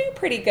you can do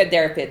pretty good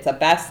there if it's a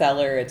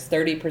bestseller, it's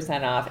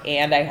 30% off,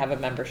 and I have a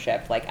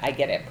membership. Like I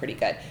get it pretty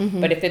good.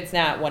 But if it's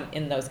not one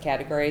in those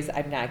categories,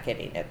 I'm not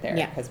getting it there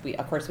because we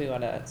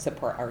want to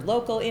support our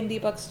local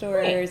indie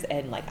bookstores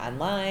and like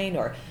online,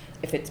 or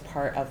if it's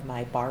part of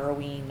my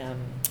borrowing,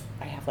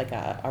 I have like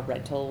a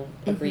rental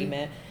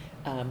agreement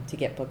to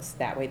get books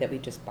that way that we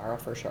just borrow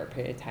for a short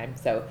period of time.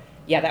 So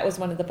yeah, that was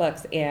one of the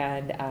books,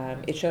 and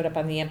it showed up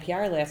on the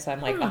NPR list, so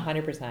I'm like,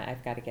 100%,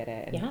 I've got to get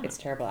it, and it's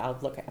terrible. I'll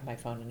look at my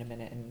phone in a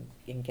minute and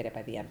get it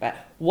by the end. But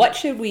what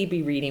should we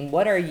be reading?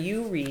 What are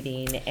you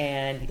reading?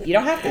 And you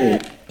don't have to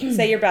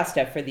say your best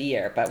stuff for the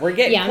year, but we're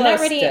getting close I'm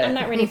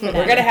not ready for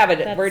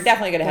that. We're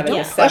definitely gonna have a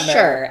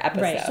December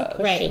episode.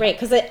 Right.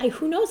 Because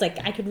who knows? Like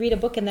I could read a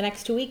book in the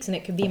next 2 weeks, and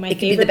it could be my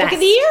favorite the book of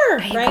the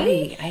year.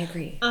 I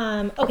agree.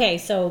 Okay,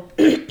 so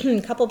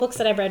a couple books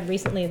that I've read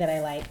recently that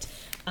I liked.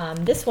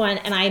 This one,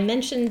 and I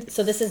mentioned,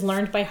 so this is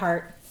Learned by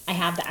Heart. I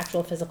have the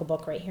actual physical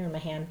book right here in my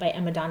hand by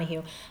Emma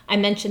Donoghue. I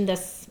mentioned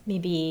this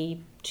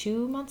maybe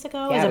 2 months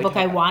ago as a book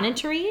I wanted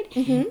to read,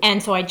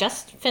 and so I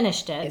just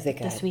finished it, Is it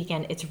good? This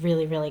weekend. It's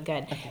really, really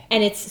good. Okay.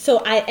 And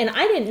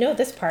I didn't know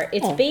this part.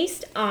 It's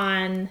based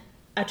on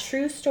a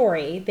true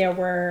story. There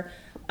were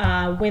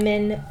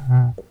women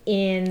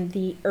in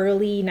the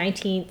early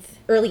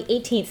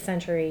 18th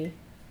century.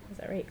 Is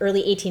that right?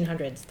 Early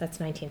 1800s. That's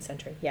 19th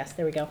century. Yes,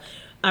 there we go.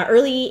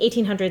 Early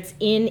 1800s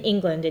in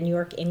England, in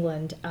York,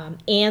 England,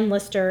 Anne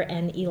Lister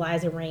and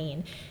Eliza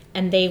Raine.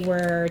 And they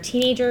were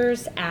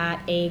teenagers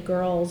at a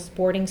girls'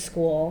 boarding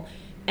school,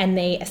 and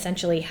they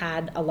essentially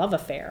had a love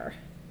affair.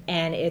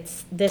 And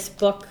this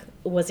book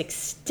was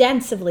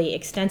extensively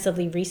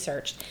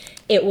researched.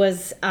 It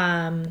was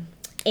Anne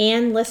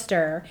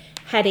Lister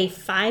had a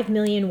 5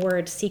 million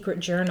word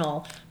secret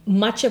journal,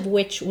 much of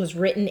which was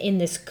written in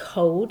this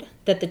code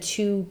that the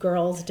two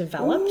girls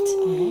developed.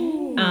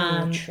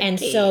 And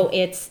so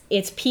it's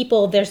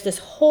people, there's this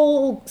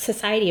whole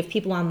society of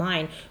people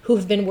online who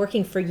have been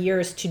working for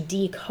years to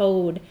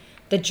decode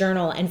the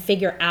journal and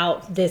figure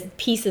out the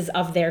pieces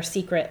of their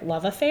secret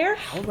love affair.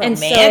 How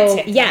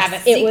romantic to have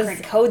a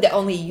secret code that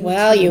only you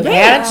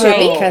had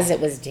to because it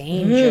was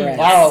dangerous.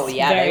 Oh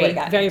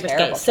yeah, very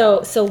risque.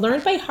 So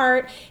Learned by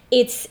Heart.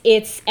 It's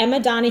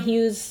Emma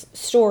Donoghue's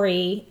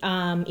story.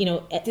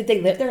 Did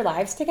they live their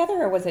lives together,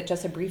 or was it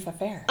just a brief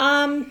affair?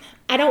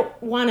 I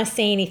don't want to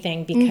say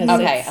anything because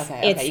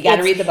okay. You got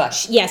to read the book.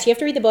 Yes, you have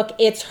to read the book.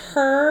 It's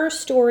her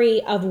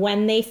story of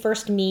when they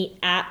first meet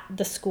at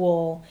the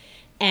school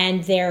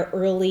and their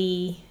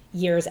early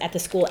years at the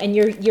school, and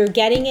you're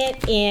getting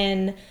it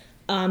in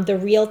the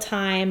real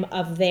time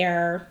of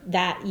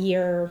that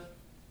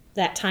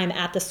time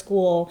at the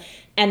school,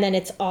 and then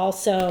it's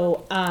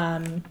also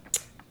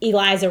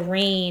Eliza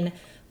Raine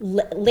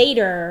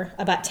later,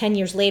 about 10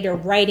 years later,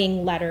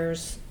 writing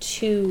letters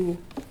to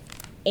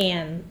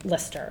Anne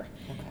Lister.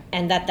 Okay.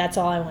 And that's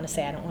all I want to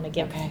say. I don't want to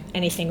give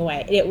anything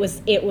away. It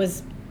was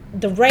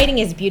the writing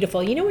is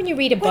beautiful. You know when you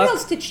read a book. What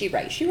else did she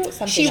write? She wrote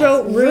something. She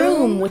wrote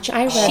Room, which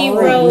I read. She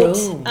wrote.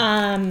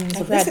 I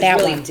read that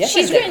really one.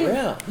 She's written.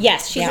 Room.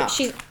 Yes,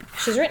 she's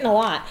written a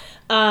lot.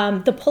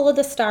 The Pull of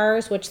the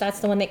Stars, which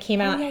that's the one that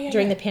came out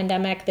during the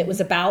pandemic. That was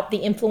about the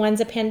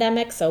influenza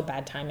pandemic. So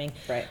bad timing.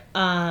 Right.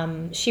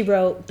 She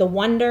wrote The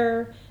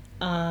Wonder.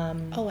 I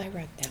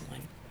read that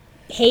one.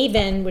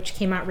 Haven, which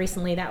came out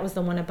recently. That was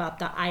the one about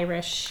the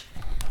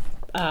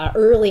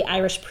early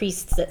Irish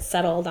priests that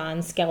settled on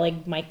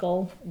Skellig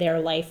Michael, their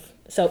life.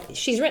 So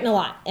she's written a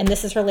lot, and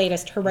this is her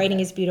latest. Her writing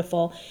is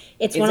beautiful.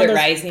 Is it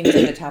rising to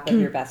the top of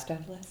your best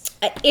of list?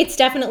 It's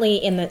definitely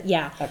in the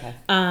Okay.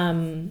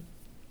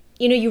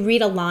 You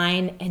read a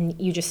line and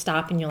you just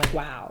stop and you're like,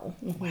 wow,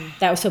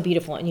 that was so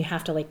beautiful, and you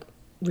have to like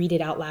read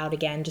it out loud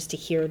again just to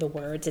hear the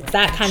words. It's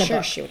that kind of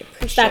book. She would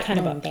appreciate it's that kind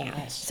of book.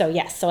 That.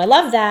 So I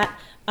love that.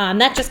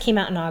 That just came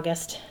out in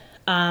August.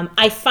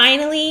 I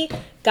finally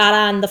got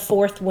on the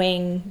Fourth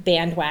Wing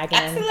bandwagon.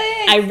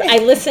 Excellent. I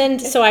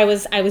listened. So I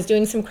was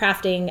doing some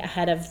crafting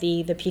ahead of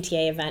the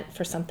PTA event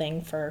for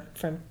something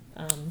from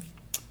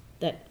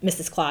that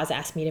Mrs. Claus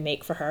asked me to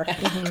make for her.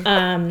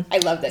 I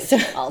love that she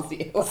calls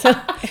you.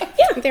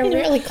 They're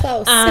really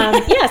close.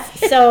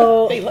 Yes.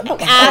 So I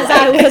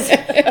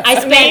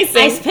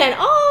spent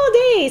all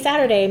day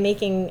Saturday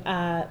making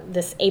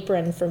this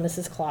apron for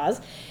Mrs. Claus,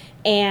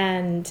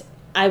 and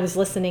I was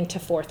listening to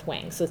Fourth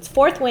Wing. So it's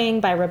Fourth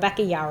Wing by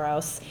Rebecca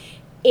Yarros.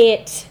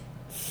 It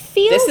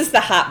feels... This is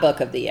the hot book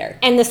of the year.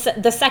 And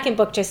the second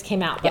book just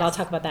came out, but I'll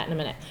talk about that in a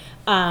minute.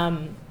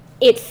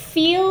 It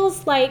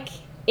feels like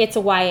it's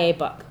a YA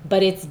book,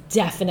 but it's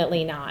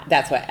definitely not.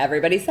 That's what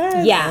everybody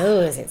says. Yeah.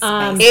 Oh, is it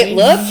spicy? It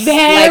looks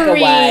like a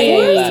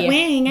YA book.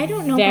 Wing. I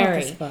don't know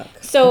about this book.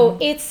 So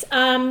it's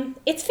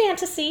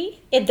fantasy.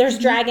 There's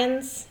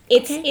dragons.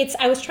 It's.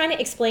 I was trying to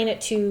explain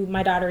it to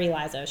my daughter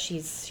Eliza.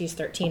 She's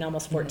 13,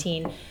 almost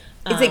 14.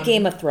 Is it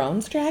Game of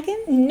Thrones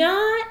dragon?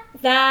 Not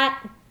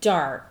that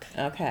dark.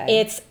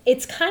 Okay.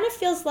 It's kind of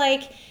feels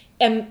like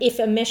if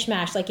a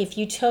mishmash, like if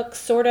you took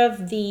sort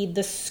of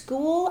the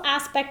school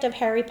aspect of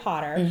Harry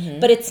Potter,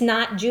 but it's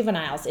not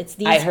juveniles. It's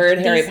these. I heard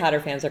Harry Potter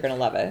fans are going to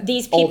love it.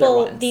 These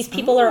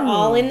people are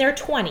all in their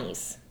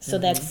 20s. So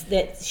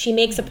that she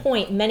makes a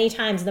point many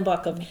times in the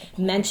book of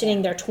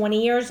mentioning they're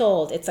 20 years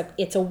old.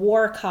 It's a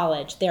war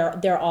college.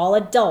 They're all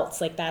adults.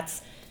 Like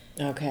that's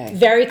okay.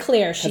 Very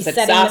clear.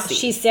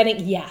 She's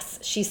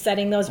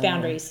setting those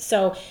boundaries.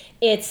 So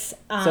it's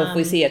so if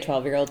we see a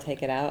 12-year-old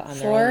take it out on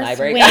their own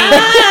library.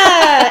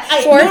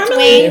 Fourth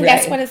Wing.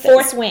 That's what it's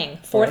Fourth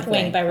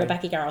Wing by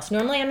Rebecca Yarros.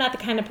 Normally I'm not the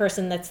kind of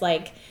person that's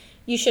like,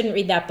 you shouldn't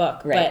read that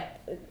book, but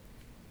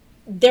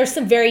there's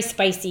some very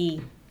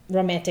spicy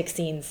romantic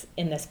scenes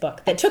in this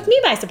book that took me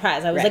by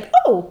surprise. I was like,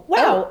 oh,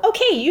 wow,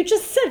 okay, you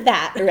just said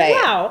that. Right.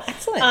 Wow.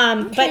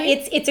 Excellent. But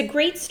it's a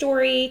great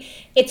story.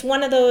 It's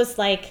one of those,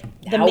 like...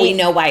 we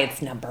know why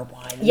it's number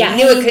one. Yeah.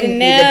 We knew it couldn't be the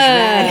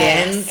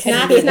dragons.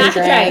 It's not the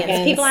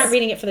dragons. People aren't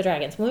reading it for the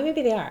dragons. Well,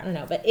 maybe they are. I don't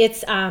know. But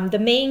it's the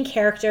main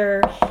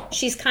character.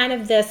 She's kind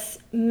of this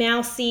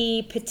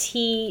mousy,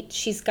 petite.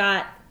 She's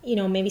got...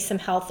 maybe some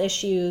health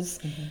issues.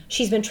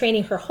 She's been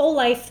training her whole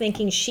life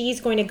thinking she's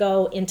going to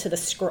go into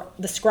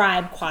the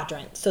scribe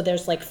quadrant. So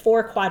there's like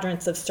 4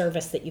 quadrants of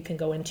service that you can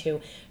go into.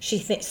 She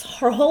thinks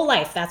her whole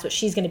life that's what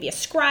she's going to be, a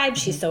scribe.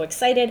 She's so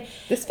excited.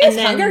 This feels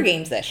Hunger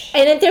Games-ish.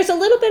 And there's a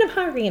little bit of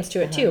Hunger Games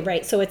to it too,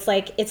 right? So it's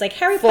like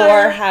Harry Potter.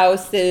 4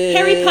 houses.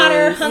 Harry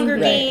Potter, Hunger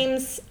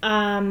Games.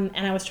 And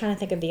I was trying to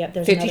think of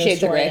there's 50 another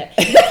Shades of story.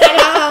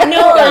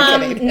 No.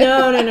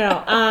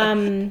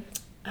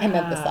 I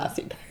meant the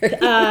saucy part.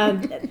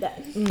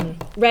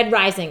 Red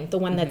Rising, the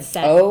one that's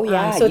set. Oh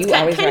yeah, so it's you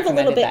always kind of a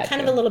little bit,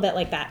 that a little bit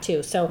like that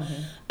too. So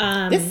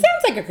this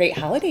sounds like a great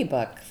holiday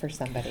book for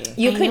somebody.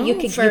 You could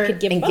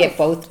give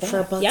both books.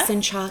 For books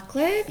and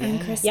chocolate on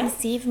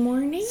Christmas Eve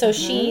morning. So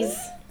she's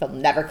they'll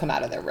never come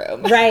out of their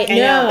room. Right?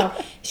 No,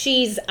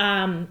 she's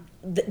the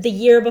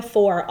year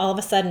before all of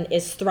a sudden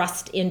is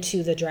thrust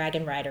into the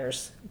Dragon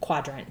Riders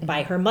quadrant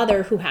by her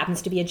mother, who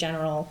happens to be a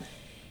general.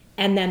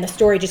 And then the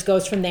story just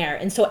goes from there.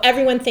 And so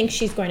everyone thinks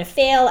she's going to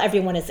fail.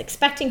 Everyone is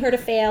expecting her to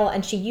fail.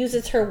 And she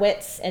uses her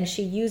wits and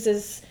she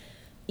uses,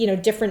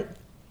 different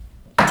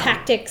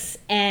tactics.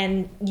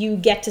 And you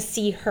get to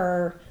see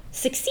her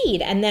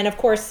succeed. And then, of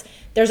course,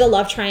 there's a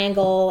love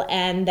triangle.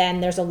 And then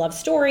there's a love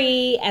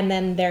story. And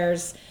then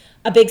there's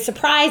a big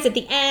surprise at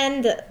the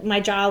end. My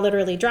jaw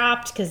literally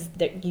dropped because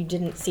you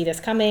didn't see this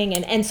coming.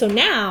 And so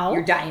now...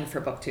 You're dying for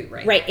book 2,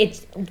 right?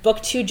 Right.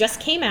 Book 2 just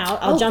came out.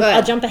 I'll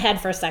jump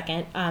ahead for a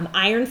second.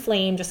 Iron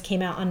Flame just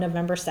came out on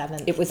November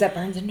 7th. It was at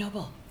Barnes &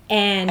 Noble.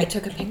 And I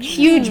took a picture.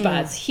 Huge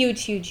buzz.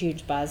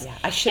 Huge buzz. Yeah,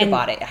 I should have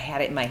bought it. I had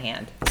it in my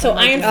hand. So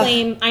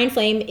Iron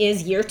Flame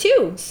is year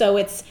 2.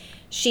 So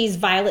she's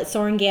Violet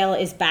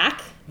Sorrengail is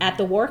back at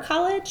the War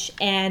College.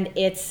 And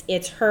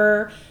it's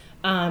her...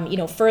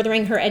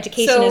 furthering her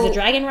education as a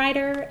dragon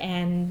rider,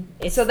 and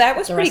so that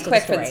was pretty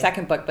quick for the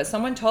second book. But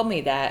someone told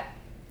me that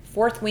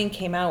Fourth Wing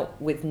came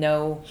out with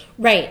no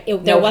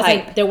there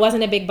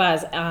wasn't a big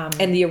buzz.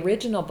 And the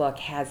original book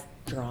has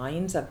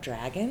drawings of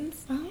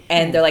dragons,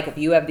 and they're like, if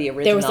you have the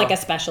original, there was like a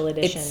special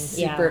edition. It's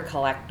super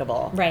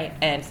collectible, right?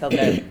 And so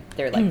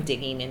they're like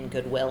digging in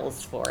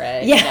Goodwills for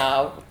it.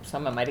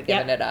 Someone might have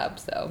given it up.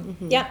 So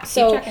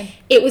so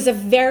it was a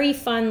very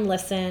fun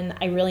listen.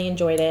 I really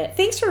enjoyed it.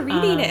 Thanks for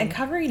reading it and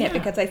covering it,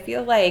 because I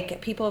feel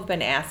like people have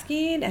been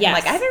asking, and I'm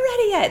like, I haven't read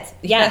it yet.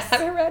 Yes, I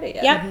haven't read it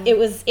yet. Yep,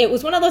 it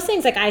was one of those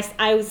things. Like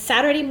I was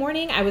Saturday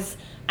morning.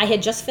 I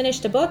had just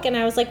finished a book, and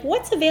I was like,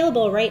 what's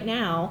available right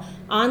now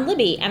on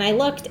Libby? And I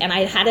looked, and I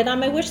had it on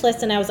my wish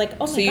list, and I was like, oh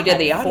my God. So you did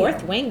the audio?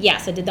 Fourth Wing?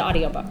 Yes, I did the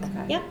audiobook.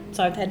 Okay. Yep.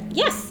 So I've had,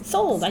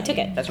 sold. I took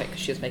it. That's right,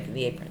 because she was making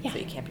the apron, so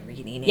you can't be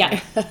reading it. Yeah,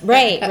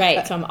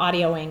 right. So I'm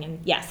audioing, and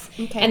yes.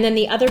 Okay. And then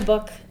the other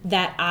book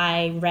that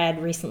I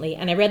read recently,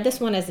 and I read this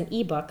one as an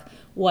ebook,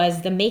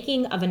 was The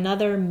Making of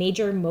Another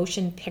Major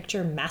Motion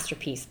Picture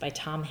Masterpiece by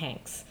Tom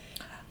Hanks.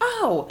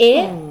 Oh.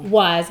 It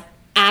was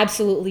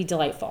absolutely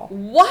delightful.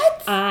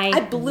 What?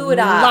 I blew it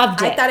up.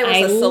 Loved it. I thought it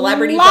was a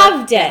celebrity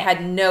book that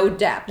had no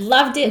depth.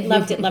 Loved it.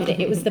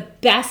 It was the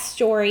best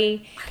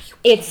story.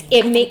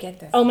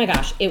 Oh my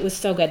gosh, it was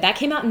so good. That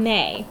came out in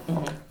May.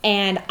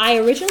 And I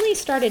originally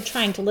started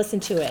trying to listen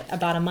to it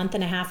about a month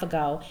and a half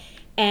ago.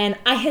 And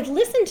I had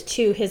listened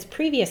to his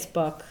previous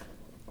book.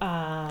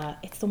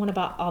 It's the one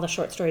about all the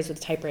short stories with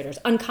typewriters.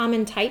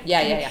 Uncommon Type.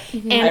 Yeah.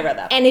 And, I read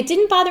that. And it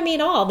didn't bother me at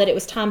all that it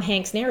was Tom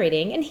Hanks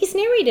narrating. And he's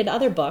narrated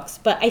other books.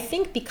 But I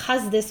think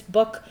because this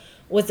book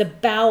was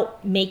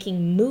about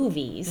making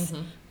movies,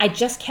 I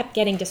just kept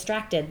getting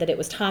distracted that it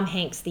was Tom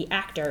Hanks, the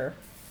actor,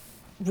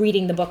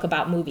 reading the book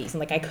about movies.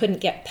 And I couldn't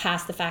get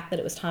past the fact that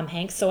it was Tom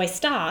Hanks. So I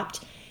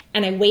stopped,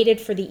 and I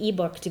waited for the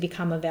ebook to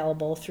become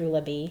available through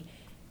Libby.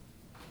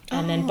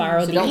 And then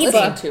borrowed the ebook.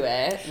 Listen to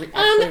it.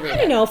 I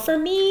don't know. For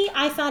me,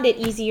 I found it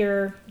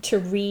easier to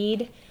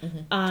read.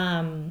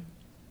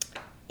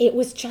 It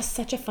was just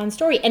such a fun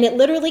story, and it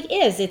literally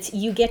is.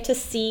 You get to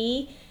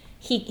see.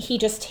 He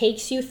just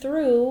takes you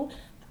through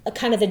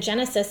kind of the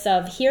genesis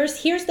of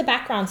here's the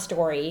background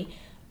story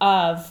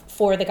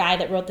for the guy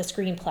that wrote the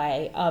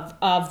screenplay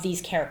of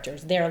these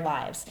characters, their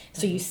lives.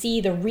 So you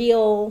see the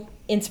real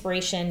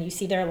inspiration, you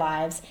see their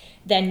lives,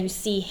 then you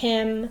see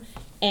him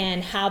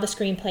and how the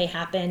screenplay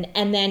happened,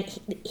 and then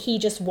he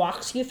just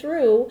walks you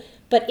through,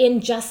 but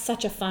in just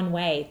such a fun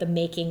way, the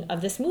making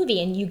of this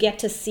movie. And you get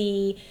to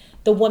see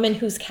the woman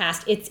who's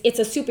cast. It's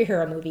a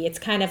superhero movie. It's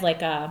kind of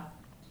like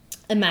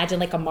imagine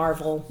like a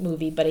Marvel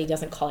movie, but he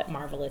doesn't call it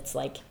Marvel. It's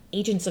like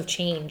Agents of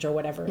Change or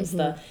whatever is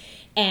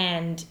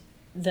and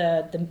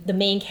the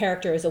main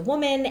character is a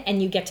woman,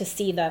 and you get to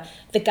see the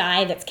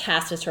guy that's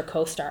cast as her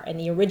co-star, and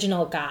the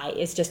original guy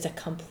is just a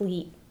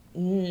complete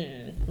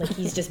like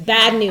he's just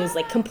bad news,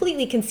 like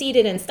completely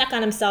conceited and stuck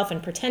on himself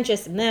and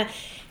pretentious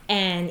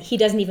and he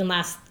doesn't even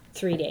last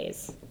 3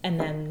 days, and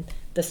then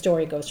the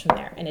story goes from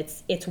there, and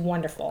it's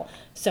wonderful.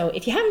 So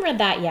if you haven't read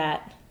that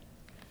yet,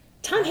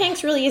 Tom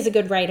Hanks really is a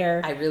good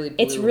writer. I really blew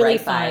it's really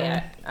right by fun.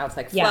 it. I was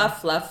like,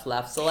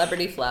 fluff,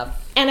 celebrity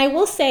fluff. And I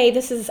will say,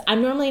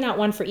 I'm normally not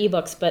one for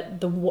ebooks, but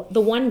the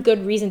one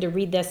good reason to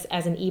read this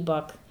as an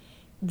ebook,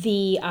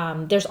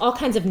 there's all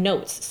kinds of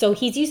notes. So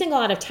he's using a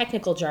lot of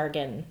technical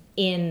jargon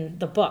in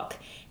the book,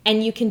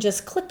 and you can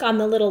just click on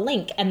the little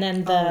link, and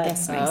then the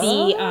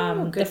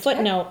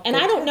footnote. And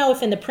I don't know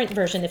if in the print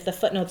version, if the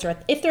footnotes are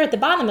if they're at the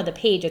bottom of the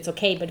page, it's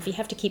okay. But if you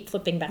have to keep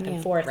flipping back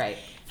and forth,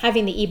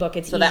 having the ebook,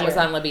 it's easier. So that was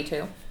on Libby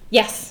too.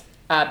 Yes.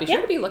 Be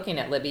sure to be looking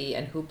at Libby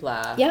and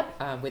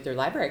Hoopla with your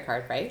library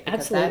card, right?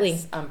 Because absolutely.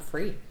 That's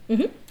free.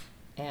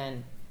 Mm-hmm.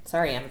 And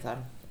sorry,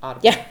 Amazon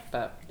Audible. Yeah.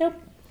 But nope.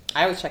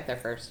 I always check there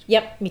first.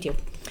 Yep, me too.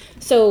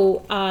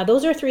 So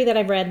those are 3 that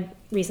I've read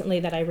recently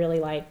that I really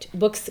liked.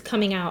 Books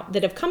coming out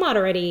that have come out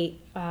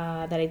already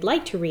that I'd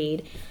like to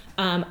read.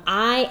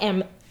 I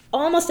am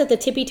almost at the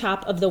tippy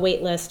top of the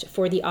wait list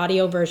for the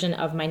audio version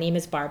of My Name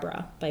is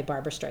Barbara by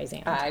Barbara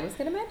Streisand. I was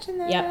going to mention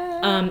that.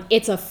 Yep.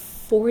 It's a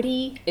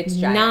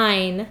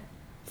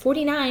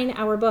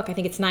 49-hour book. I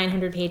think it's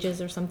 900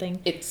 pages or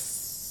something. It's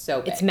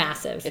so big. It's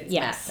massive. It's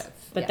yes. massive.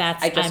 But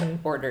I just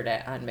ordered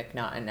it on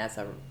McNaughton as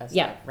a rental.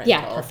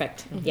 Yeah,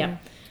 perfect. Mm-hmm.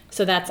 Yep.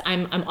 So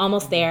I'm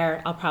almost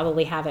there. I'll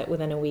probably have it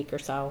within a week or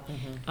so.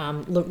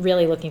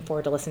 Really looking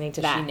forward to listening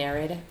to that. Does she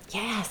narrate it?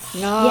 Yes.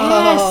 No.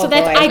 Yes. So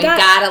that's we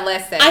gotta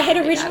listen. I had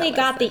originally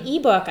got the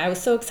ebook. I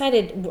was so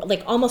excited,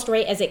 like almost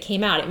right as it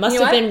came out. It must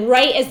have been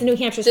right as the New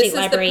Hampshire State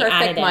Library added it. This is the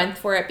perfect month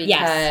for it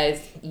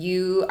because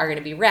you are going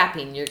to be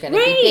wrapping, you're going to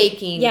be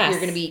baking, you're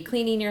going to be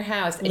cleaning your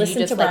house. And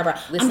listen you just to Barbara.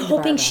 I'm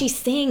hoping she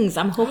sings.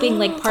 I'm hoping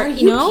like part,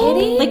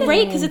 kidding? like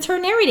right because it's her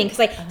narrating.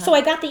 Because so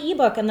I got the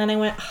ebook and then I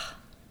went.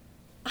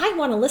 I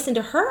want to listen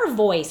to her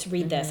voice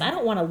read this. I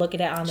don't want to look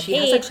at it on the page. She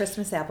has a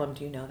Christmas album.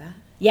 Do you know that?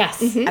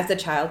 Yes. Mm-hmm. As a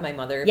child, my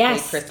mother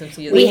played Christmas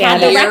music. We had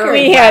the record.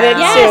 We had it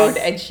too.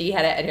 And she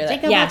had it. And you're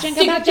like,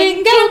 jingle bell,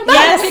 jingle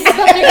bell, jingle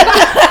bell.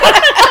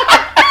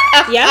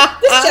 Yeah.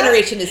 This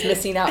generation is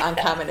missing out on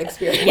common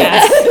experience.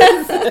 Yes.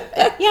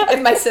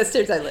 If my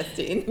sisters are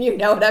listening, you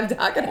know what I'm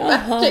talking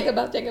about. Jingle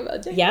bell, jingle bell,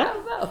 jingle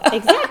bell.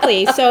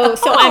 Exactly. So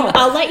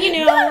I'll let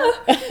you know.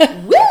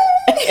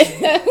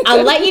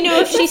 I'll let you know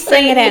if she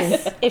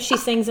sings. If she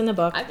sings in the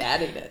book. I'm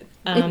adding it.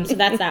 So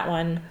that's that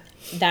one.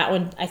 That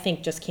one I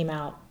think just came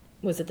out.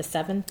 Was it the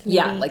 7th? Maybe?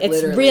 Yeah, like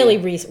it's literally really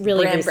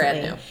recently.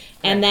 Brand new.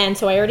 And then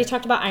so I already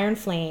talked about Iron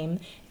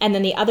Flame, and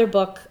then the other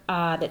book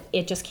that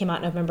it just came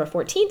out November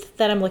 14th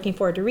that I'm looking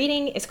forward to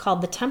reading is called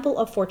The Temple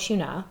of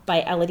Fortuna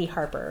by Elodie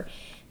Harper.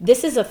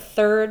 This is a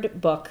 3rd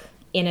book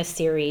in a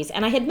series,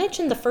 and I had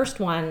mentioned the first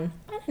one.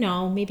 I don't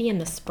know, maybe in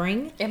the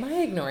spring. Am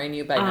I ignoring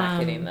you by not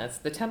getting this?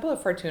 The Temple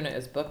of Fortuna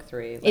is book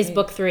 3.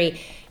 Book 3.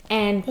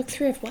 And book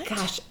 3 of what?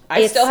 Gosh,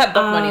 I still have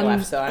book money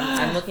left, so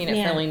I'm looking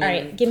at filling in. All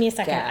right, give me a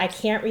second. gaps. I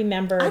can't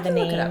remember the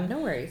name. Look it up. No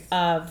worries.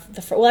 Of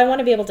the well, I want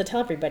to be able to tell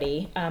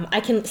everybody. I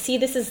can see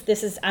this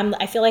is.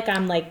 I feel like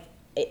I'm like.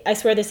 I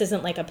swear this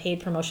isn't like a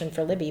paid promotion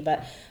for Libby,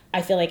 but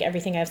I feel like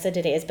everything I've said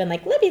today has been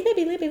like Libby.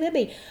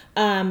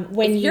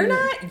 When if you're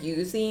not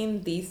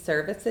using these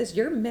services,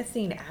 you're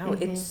missing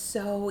out. It's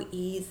so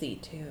easy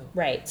too.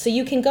 Right. So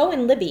you can go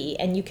in Libby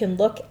and you can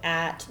look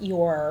at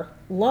your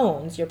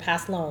loans, your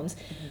past loans,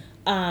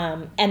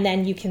 and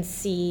then you can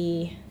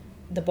see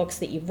the books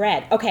that you've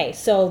read. Okay,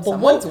 so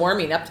someone's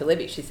warming up to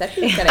Libby. She said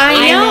she was going to.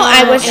 I know.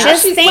 I was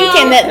just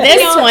thinking that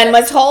this one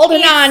was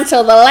holding on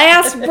till the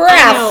last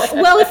breath.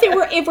 Well, if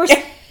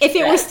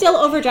it were still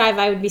Overdrive,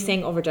 I would be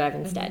saying Overdrive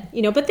instead.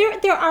 But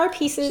there are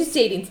pieces. She's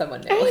dating someone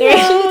now. You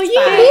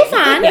move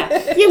on.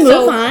 Yeah. You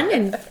move on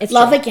and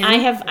love true. again. I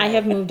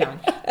have moved on.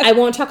 I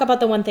won't talk about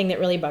the one thing that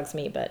really bugs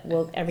me, but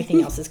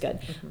everything else is good.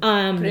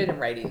 Put it in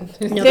writing.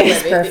 No,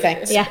 it's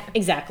perfect. Yeah,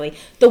 exactly.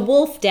 The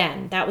Wolf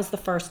Den. That was the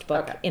first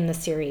book in the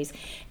series,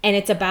 and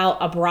it's about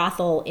a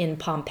brothel in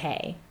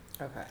Pompeii.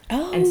 Okay.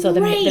 Oh, and so the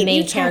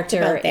main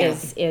character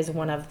is is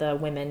one of the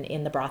women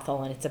in the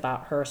brothel, and it's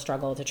about her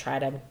struggle to try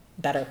to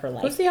better her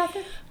life. Who's the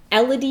author?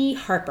 Elodie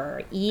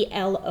Harper,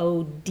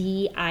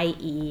 Elodie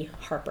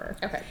Harper.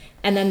 Okay.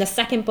 And then the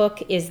second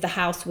book is The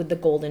House with the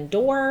Golden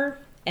Door,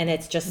 and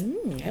it's just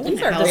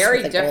these are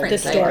very different. The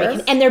story,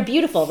 and they're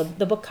beautiful.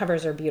 The book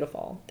covers are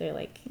beautiful. They're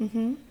like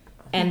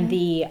And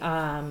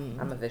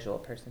I'm a visual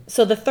person.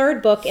 So the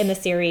third book in the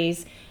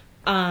series,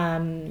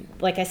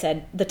 like I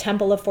said, The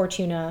Temple of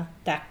Fortuna,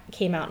 that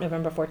came out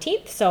November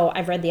 14th. So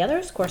I've read the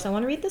others. Of course, I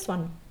want to read this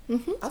one.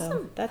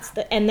 Awesome.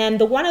 So and then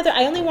the one other,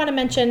 I only want to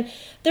mention,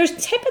 there's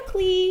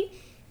typically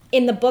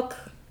in the book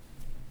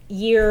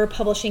year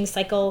publishing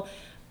cycle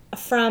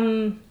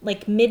from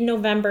like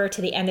mid-November to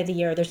the end of the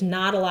year, there's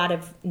not a lot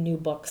of new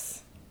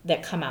books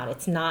that come out.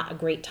 It's not a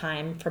great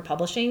time for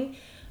publishing.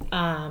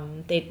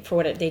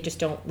 They just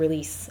don't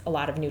release a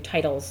lot of new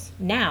titles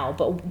now,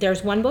 but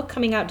there's one book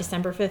coming out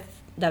December 5th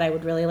that I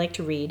would really like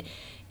to read.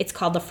 It's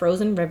called The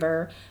Frozen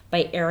River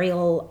by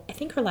Ariel, I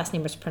think her last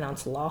name is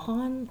pronounced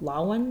Lawhon,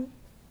 Lawhon.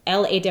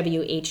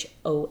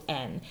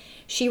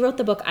 She wrote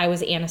the book I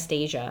Was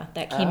Anastasia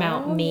that came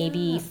out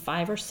maybe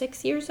 5 or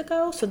 6 years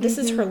ago. So this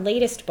is her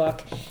latest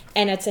book,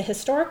 and it's a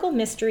historical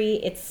mystery.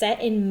 It's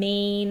set in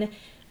Maine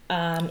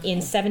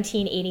in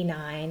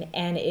 1789,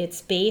 and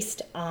it's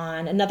based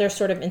on another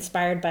sort of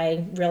inspired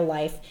by real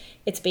life.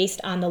 It's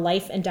based on the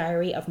life and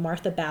diary of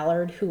Martha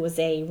Ballard, who was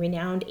a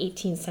renowned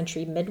 18th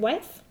century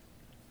midwife,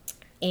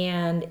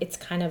 and it's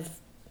kind of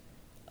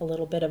a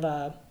little bit of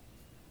a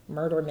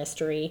murder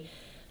mystery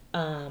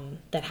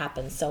that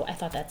happens. So I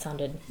thought that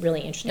sounded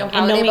really interesting. No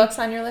holiday books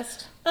on your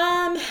list?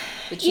 The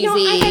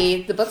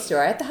cheesy, the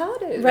bookstore at the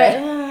holidays,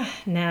 right?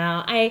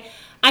 No, I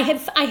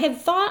had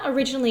thought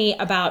originally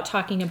about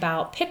talking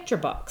about picture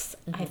books.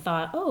 I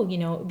thought, it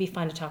would be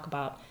fun to talk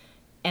about,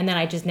 and then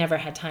I just never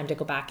had time to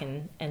go back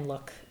and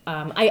look.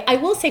 I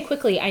will say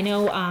quickly, I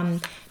know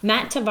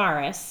Matt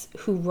Tavares,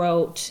 who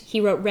wrote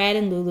Red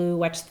and Lulu,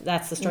 which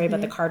that's the story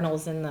about the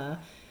Cardinals in the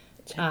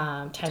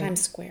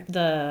Times Square,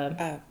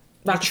 the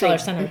Rockefeller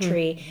Center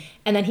tree,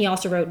 and then he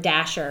also wrote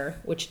Dasher,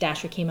 which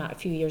Dasher came out a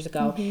few years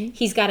ago.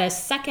 He's got a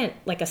second,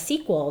 like a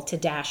sequel to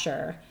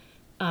Dasher,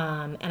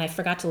 and I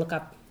forgot to look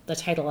up the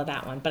title of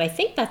that one, but I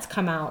think that's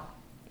come out.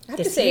 I have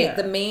to say,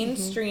 the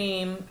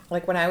mainstream,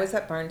 like when I was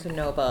at Barnes &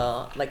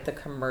 Noble, like the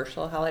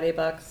commercial holiday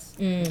books,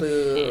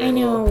 boo. I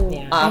know.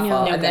 Yeah. Awful.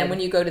 I know. And then when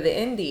you go to the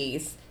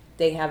indies,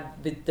 they have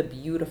the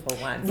beautiful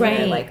ones. Right.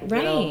 They're like a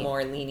little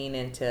more leaning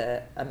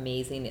into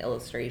amazing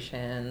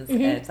illustrations.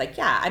 And it's like,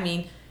 I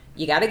mean,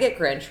 you got to get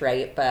Grinch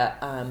right,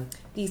 but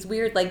these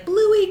weird, like,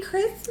 Bluey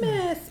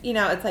Christmas,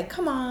 it's like,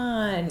 come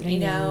on,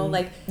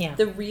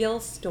 the real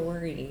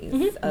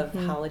stories of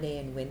holiday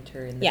and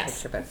winter in the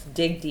picture books.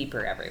 Dig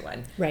deeper,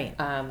 everyone. Right.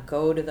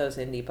 Go to those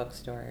indie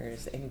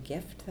bookstores and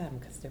gift them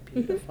because they're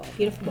beautiful.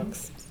 Beautiful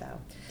books. So,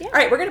 all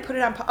right, we're going to put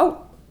it on.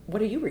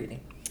 What are you reading?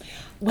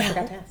 Well, I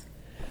forgot to ask.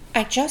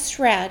 I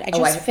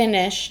just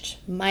finished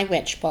my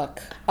witch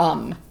book.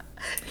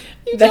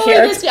 You told me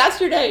this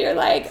yesterday. You're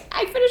like,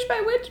 I finished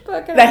my witch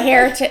book.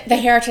 The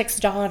Heretic's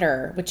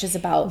Daughter, which is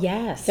about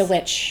the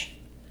witch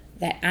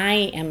that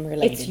I am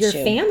related to. It's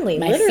your family,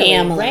 my literally,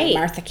 family, right.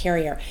 Martha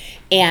Carrier.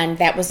 And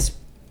that was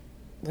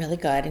really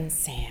good and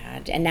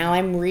sad. And now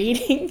I'm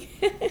reading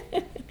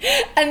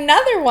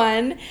another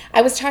one.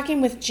 I was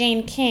talking with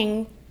Jane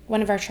King,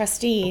 one of our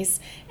trustees,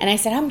 and I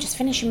said, I'm just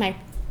finishing my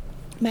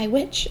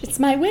witch. It's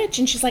my witch.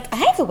 And she's like, I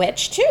have a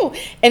witch too.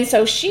 And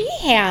so she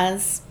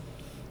has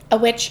a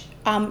witch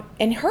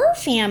in her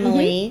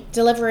family,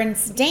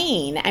 Deliverance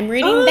Dane. I'm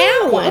reading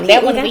that one. Okay.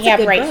 That one we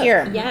have right book.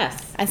 here.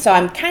 Yes. And so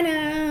I'm kind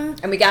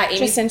of And we got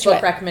Amy's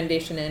book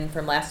recommendation in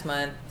from last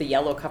month, the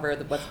yellow cover.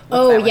 What's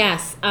that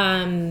yes.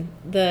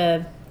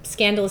 The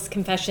Scandalous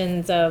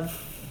Confessions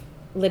of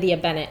Lydia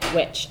Bennett,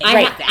 Witch.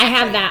 I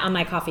have that on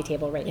my coffee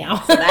table right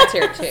now. So that's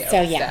here too.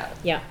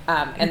 Yeah.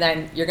 And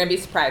then you're going to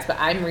be surprised, but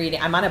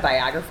I'm on a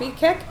biography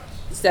kick.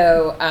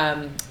 So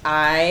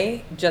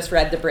I just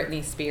read the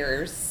Britney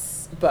Spears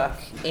book,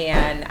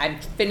 and I'm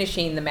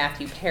finishing the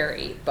Matthew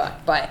Perry book,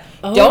 but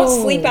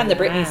don't sleep on the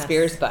Britney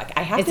Spears book.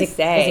 I have to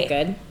say, is it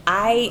good?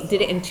 I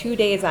did it in 2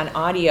 days on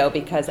audio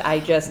because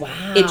I just,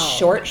 it's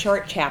short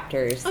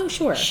chapters. Oh,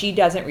 sure. She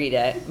doesn't read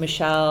it.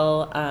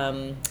 Michelle,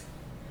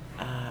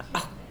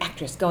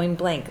 actress going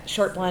blank,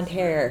 short blonde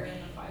hair,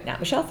 not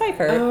Michelle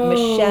Pfeiffer,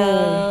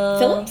 Michelle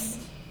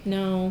Phillips?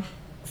 No.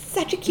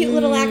 Such a cute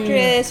little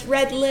actress,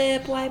 red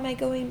lip. Why am I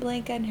going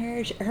blank on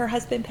her? Her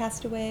husband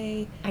passed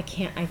away.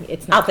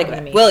 It's not. I'll think of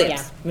it. Williams.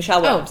 Yeah.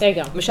 Michelle Williams. Oh, there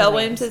you go. Michelle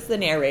Williams is the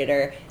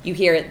narrator. You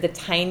hear the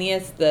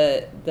tiniest.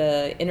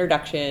 The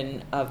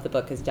introduction of the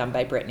book is done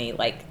by Brittany,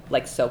 like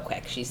so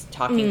quick. She's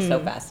talking so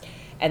fast,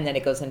 and then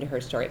it goes into her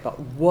story. But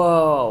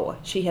whoa,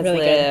 she has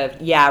lived.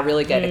 Good. Yeah,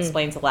 really good.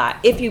 Explains a lot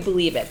if you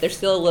believe it. There's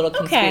still a little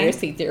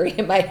conspiracy theory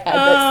in my head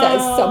that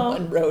says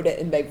someone wrote it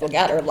and they've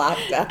got her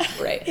locked up.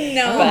 Right?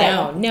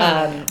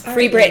 No.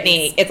 Free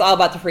Britney. It's all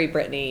about the Free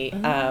Britney.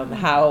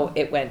 How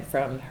it went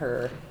from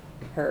her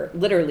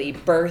literally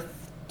birth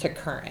to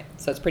current.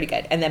 So it's pretty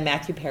good. And then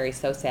Matthew Perry's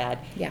so sad.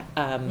 Yeah.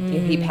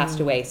 He passed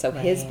away. So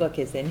his book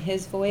is in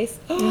his voice.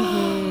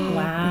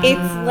 Wow.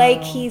 It's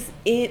like he's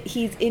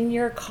in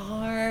your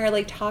car,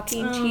 like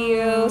talking to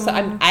you. So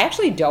I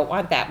actually don't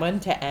want that one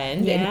to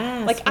end. Yes,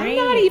 and, I'm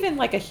not even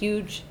like a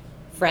huge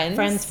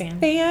Friends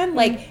fan.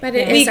 Like, but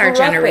it is our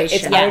generation.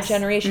 It's our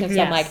generation.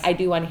 So I'm like, I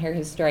do want to hear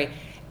his story.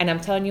 And I'm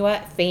telling you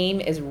what,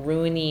 fame is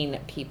ruining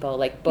people.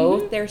 Like,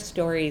 both their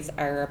stories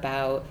are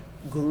about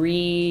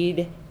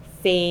greed,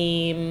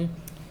 fame,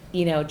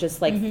 you know,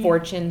 just like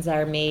fortunes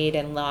are made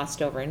and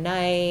lost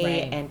overnight.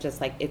 Right. And just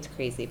like, it's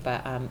crazy.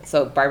 But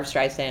so Barbra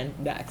Streisand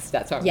next.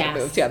 That's what I'm going to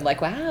Yes. move to. I'm like,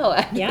 wow.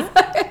 Yeah.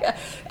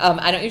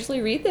 I don't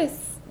usually read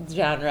this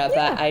genre,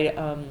 but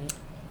I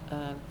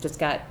just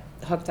got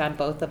hooked on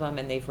both of them,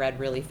 and they've read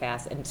really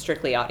fast and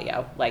strictly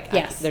audio. Like,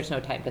 Yes. there's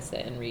no time to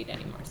sit and read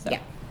anymore. So. Yeah.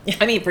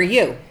 I mean, for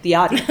you, the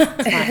audience.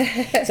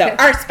 So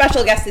our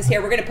special guest is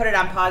here. We're going to put it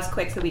on pause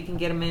quick so we can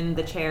get them in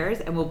the chairs,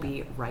 and we'll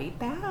be right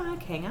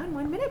back. Hang on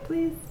 1 minute,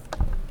 please.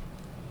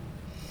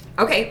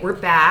 Okay, we're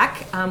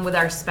back with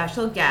our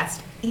special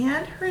guest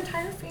and her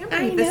entire family.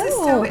 I This is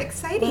know. so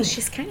exciting. Well,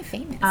 she's kind of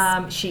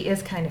famous. She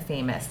is kind of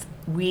famous.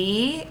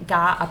 We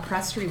got a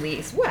press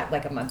release,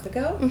 like a month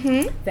ago,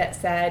 that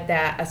said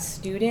that a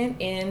student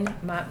in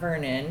Mont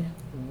Vernon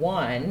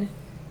won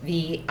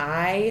the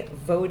I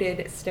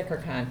Voted sticker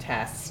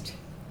contest.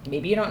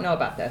 Maybe you don't know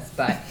about this,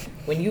 but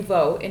when you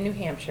vote in New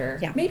Hampshire,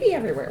 Yeah. maybe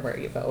everywhere where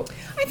you vote,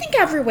 I think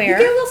everywhere. you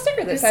get a little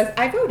sticker that says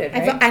I voted,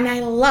 right? And I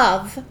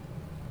love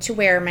to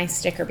wear my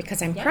sticker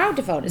because I'm proud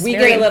to vote. It's We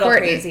very get a little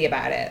important. crazy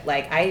about it.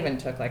 Like, I even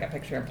took like a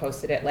picture and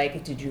posted it.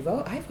 Like, did you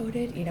vote? I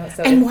voted. You know.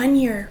 So And it's- one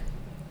year,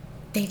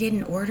 they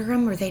didn't order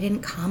them or they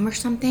didn't come or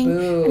something.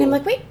 Boo. And I'm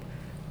like, wait,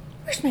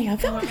 where's my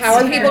vote? how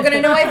are people going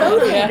to know I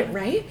voted?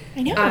 Right?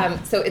 I know.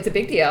 So it's a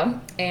big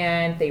deal,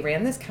 and they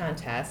ran this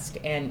contest,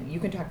 and you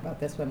can talk about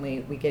this when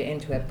we get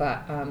into it.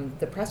 But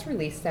the press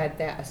release said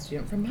that a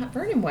student from Mont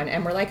Vernon won,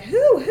 and we're like,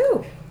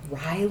 who?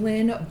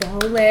 Rylan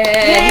Bolin.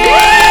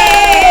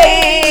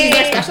 She's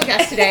our special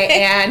guest today,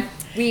 and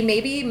we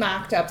maybe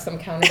mocked up some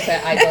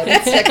counterfeit I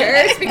voted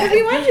stickers because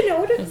we wanted to know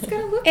what it's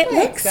going to look like. It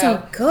looks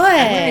so good.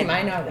 I'm wearing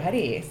mine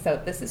already,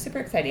 so this is super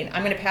exciting.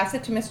 I'm going to pass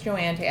it to Miss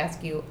Joanne to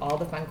ask you all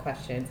the fun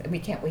questions, and we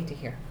can't wait to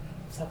hear.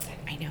 So excited.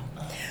 I know.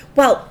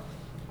 Well,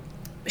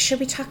 should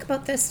we talk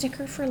about the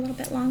sticker for a little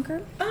bit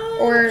longer?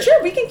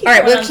 Sure, we can keep All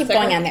right, going we'll on keep the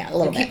sticker. going on that a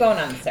little We'll bit. keep going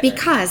on the sticker.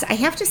 Because I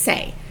have to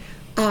say,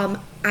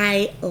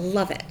 I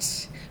love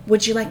it.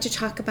 Would you like to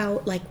talk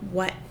about like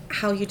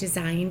how you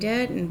designed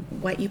it and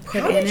what you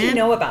put How in did it? you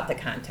know about the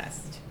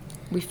contest?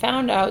 We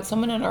found out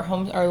someone in our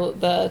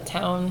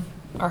homeschool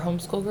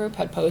group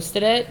had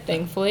posted it,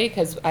 thankfully,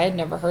 because I had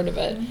never heard of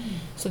it.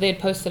 So they had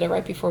posted it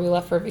right before we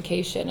left for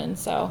vacation, and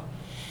so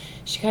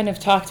she kind of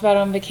talked about it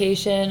on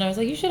vacation. I was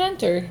like, you should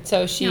enter.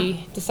 So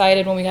she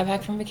decided when we got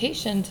back from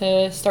vacation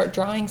to start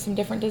drawing some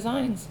different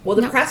designs. Well,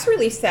 the press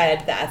release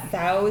said that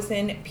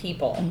 1,000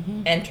 people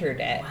entered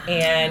it,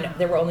 and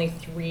there were only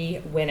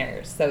 3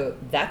 winners. So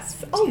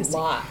that's a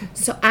lot.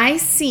 So I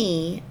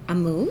see a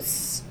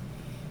moose.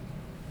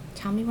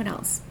 Tell me what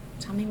else.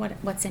 Tell me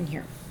what's in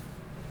here.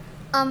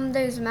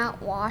 There's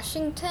Mount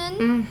Washington.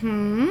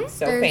 Mm-hmm.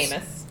 So There's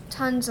famous.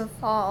 Tons of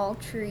fall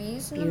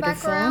trees in the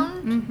Beautiful.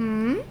 background.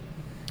 Mm-hmm.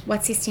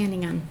 What's he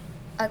standing on?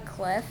 A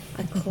cliff.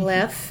 A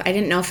cliff. I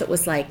didn't know if it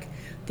was like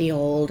the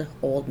old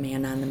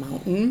man on the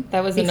mountain.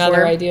 That was before.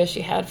 another idea she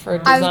had for a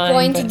design. I was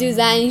going to but- do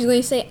that, and he's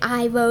going to say,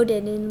 I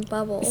voted in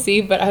bubbles. See,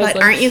 but I was But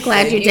like, aren't you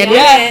glad you did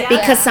Yeah. it?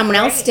 Because someone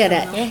else did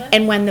it. Yeah.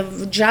 And when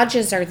the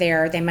judges are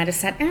there, they might have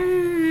said,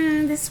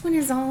 this one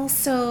is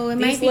also, it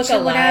These might be look too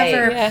alike.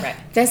 whatever. Yeah. Right.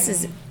 This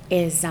is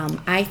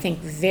I think,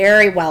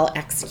 very well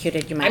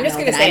executed. You might I'm just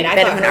know going to that say, I'm I a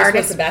bit thought of an hers was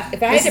artist. the best.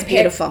 If I This had is to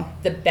beautiful.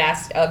 pick the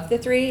best of the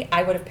 3,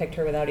 I would have picked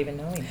her without even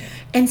knowing her.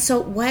 And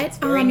so what? It's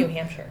very New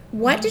Hampshire.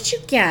 What did you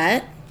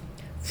get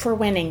for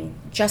winning?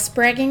 Just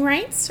bragging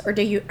rights, or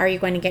are you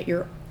going to get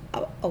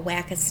a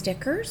whack of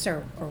stickers, or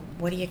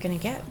what are you going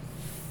to get?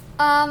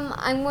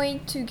 I'm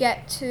going to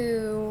get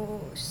to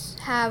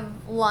have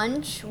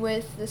lunch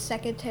with the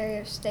Secretary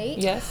of State.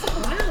 yes.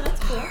 Wow, that's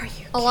cool. Are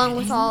you Along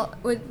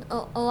kidding?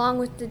 along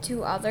with the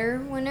 2 other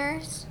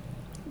winners.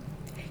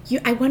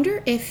 I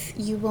wonder if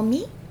you will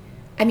meet.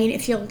 I mean,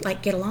 if you'll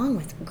like get along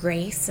with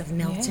Grace of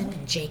Milton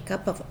and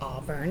Jacob of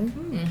Auburn.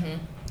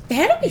 Mm-hmm.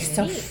 That'll be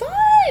so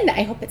fun.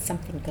 I hope it's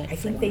something good. I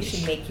think they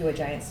should make you a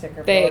giant sticker,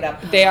 blow They it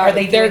up. they are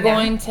they they're doing that?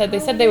 going to. They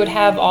said they would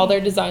have all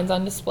their designs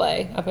on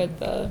display up at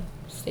the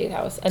State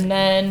House, and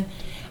then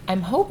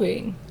I'm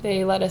hoping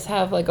they let us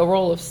have like a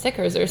roll of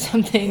stickers or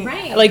something,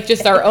 Right. like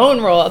just our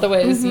own roll.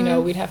 Otherwise, you know,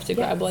 we'd have to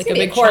grab like It's a gonna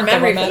be big a core chunk of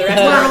memory them for the at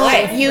rest of our the-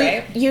 life. you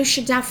right? you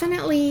should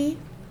definitely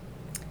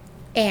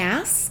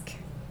ask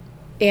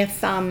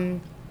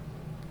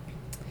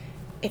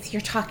if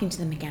you're talking to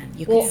them again.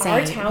 You Will could say, our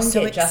 "I'm town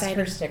so get just her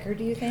excited." sticker,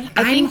 do you think?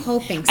 I'm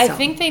hoping so. I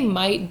think they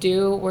might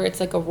do where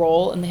it's like a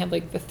roll and they have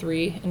like the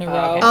 3 in a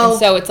row, okay. Oh. and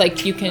so it's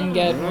like you can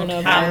get one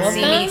of all of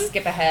See them. me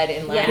skip ahead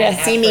in line. Yeah, and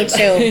ask see me for-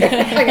 too.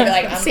 I'm gonna be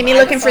like, See me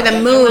looking for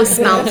the moose,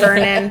 Mount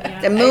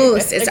Vernon. The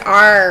moose is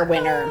our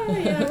winner. Oh,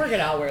 yeah, we're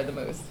gonna all wear the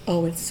moose.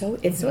 Oh, it's so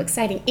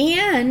exciting.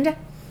 And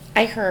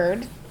I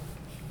heard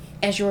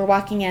as you were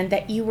walking in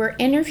that you were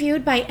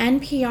interviewed by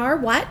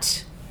NPR.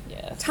 What?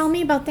 Yes. Tell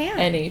me about that.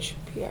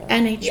 NHPR.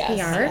 NHPR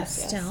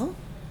Yes. still.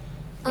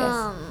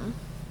 Yes.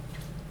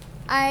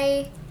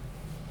 I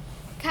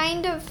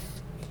kind of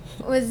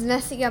was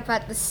messing up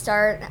at the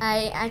start.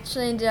 I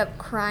actually ended up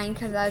crying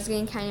because I was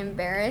getting kind of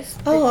embarrassed.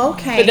 Oh,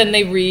 okay. But then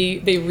they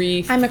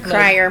re I'm a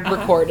crier.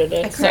 recorded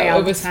it, I cry so all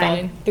it was the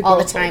time. fine. All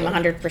the girls time,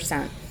 heard it.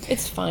 100%.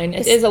 It's fine.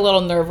 It is a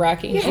little nerve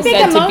wracking. You have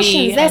big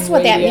emotions. That's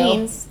what that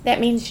means. That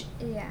means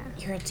Yeah.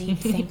 you're a deep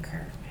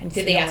thinker. And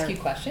Did they ask feeler.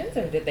 you questions,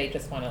 or did they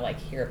just want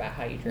to hear about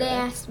how you drew They it?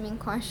 asked me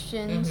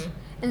questions,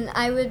 and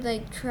I would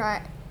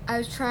try. I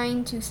was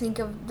trying to think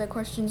of the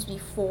questions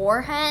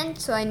beforehand,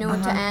 so I know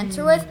what to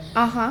answer with.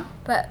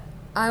 But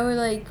I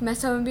would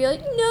mess up and be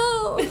like,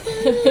 no.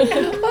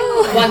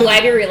 Well, I'm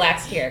glad you're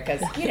relaxed here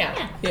because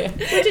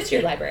we're just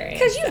your librarian.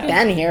 Because you've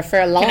been here for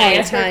a long Can I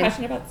ask her a time.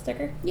 question about the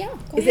sticker? Yeah,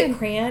 go Is ahead. it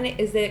crayon?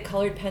 Is it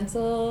colored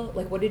pencil?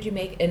 What did you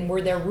make? And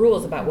were there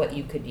rules about what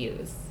you could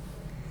use?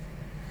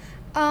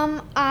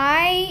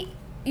 I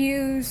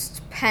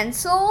used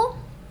pencil,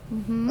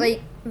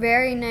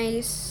 very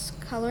nice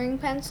coloring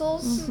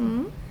pencils,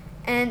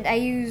 and I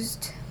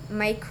used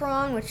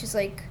micron, which is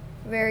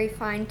very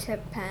fine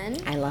tip pen,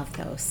 I love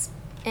those.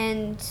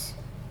 and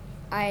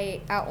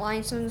I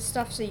outlined some of the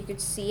stuff so you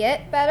could see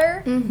it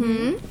better.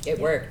 It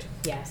worked.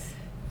 Yes.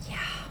 Yeah.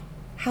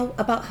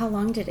 How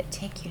long did it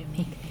take you to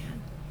make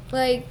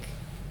that?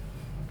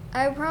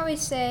 I would probably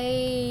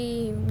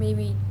say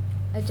maybe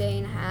a day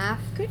and a half.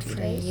 Good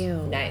for you.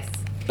 Nice.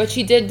 But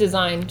she did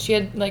design. She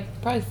had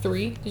probably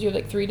 3. Did you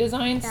have 3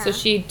 designs? So Yeah.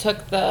 she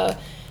took the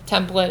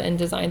template and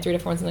designed 3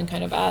 different ones, and then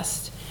kind of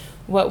asked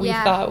what we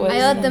thought was. I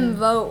let them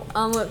vote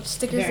on what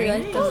stickers they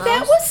liked the Oh, most.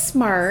 that was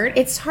smart.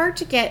 It's hard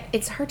to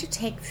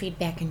take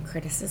feedback and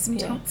criticism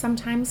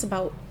sometimes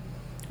about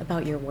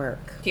your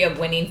work. Do you have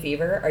winning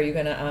fever? Are you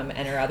going to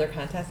enter other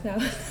contests now?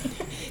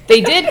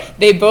 They did.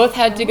 They both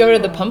had to go to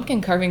the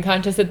pumpkin carving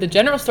contest at the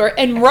general store,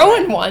 and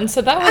Rowan won.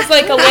 So that was a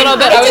little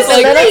bit. I was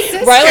like,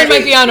 Rylan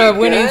might be on a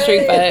winning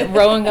streak, but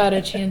Rowan got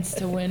a chance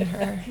to win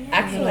her.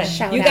 Excellent.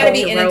 Shout You out got to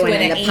be to in it to Rowan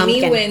win and it. the Amy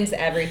pumpkin. wins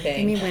everything.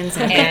 Amy wins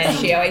And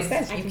everything. she always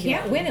says, you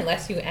can't win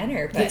unless you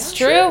enter. But It's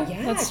true.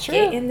 Yeah, That's true.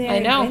 Get in there I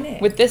know. and win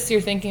it. With this, you're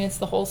thinking it's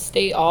the whole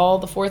state, all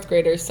the 4th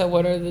graders. So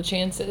what are the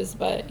chances?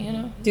 But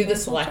Do the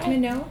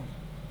selectmen know?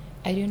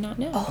 I do not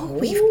know. Oh,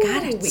 we've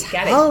got to we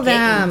tell gotta get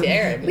them. you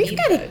there. We We've need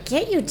got to the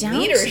get you down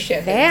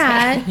leadership to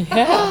in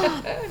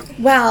that.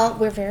 Well,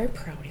 we're very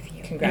proud of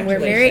you. And we're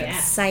very Congratulations.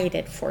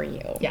 excited for you.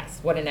 Yes,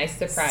 what a nice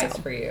surprise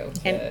So- for you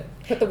to and-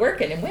 put the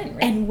work in and win,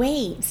 right? And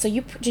wait, so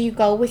do you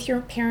go with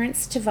your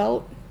parents to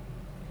vote?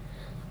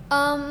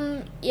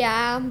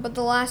 Yeah, but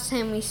the last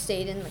time we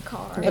stayed in the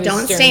car. It was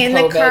Don't during stay in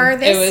the car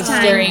this It was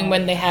time. during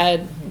when they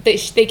had they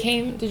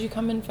came. Did you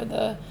come in for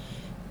the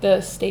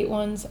state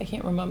ones? I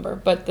can't remember,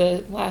 but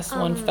the last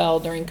one fell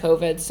during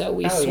COVID, so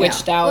we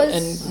switched out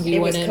and we it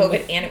went was in.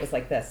 COVID and it was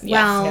like this.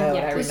 Well, Snowed,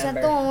 yeah. I Was that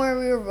remember. the one where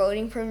we were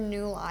voting for the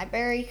new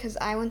library? Because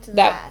I went to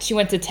that that. she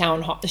went to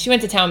town hall. She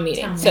went to town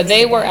meeting, so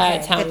they were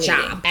at town Good meeting.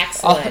 job.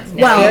 Excellent. Oh,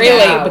 Now very you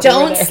late, know. but they were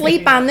Don't there.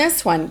 sleep on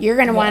this one. You're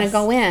going to want to Yes.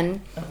 go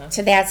in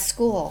to that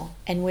school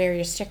and wear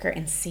your sticker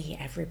and see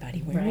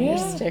everybody wearing your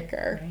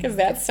sticker because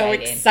that's so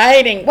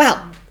exciting.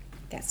 Well,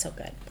 that's so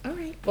good. All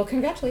right. Well,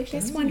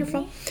 congratulations. That's wonderful.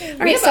 All We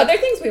right, have so other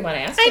things we want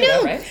to ask I you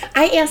know. about, right?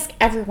 I ask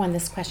everyone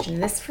this question.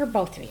 This is for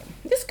both of you.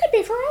 This could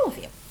be for all of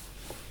you.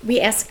 We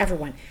ask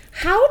everyone,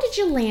 how did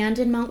you land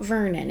in Mont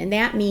Vernon? And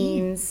that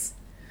means,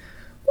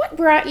 what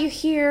brought you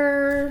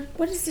here?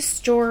 What is the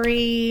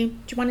story?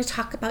 Do you want to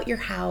talk about your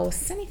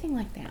house? Anything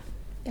like that.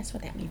 That's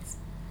what that means.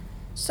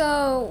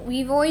 So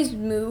we've always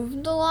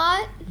moved a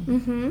lot,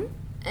 Mm-hmm.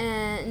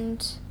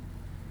 and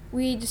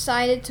we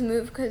decided to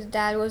move because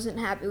Dad wasn't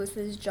happy with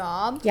his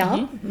job.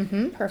 Yeah.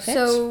 Mm-hmm. Perfect.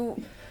 So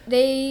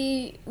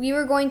we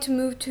were going to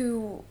move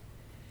to.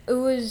 It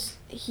was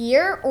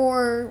here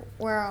or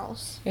where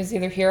else? It was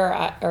either here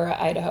or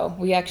Idaho.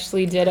 We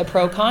actually did a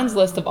pro cons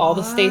list of all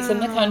the states in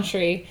the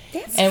country,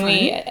 That's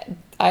and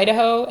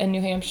Idaho and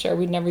New Hampshire.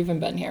 We'd never even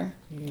been here,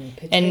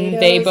 and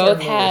they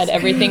both had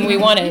everything we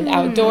wanted: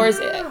 outdoors,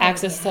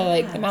 access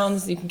to the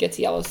mountains. You can get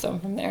to Yellowstone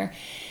from there.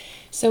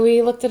 So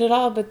we looked at it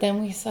all, but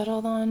then we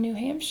settled on New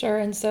Hampshire,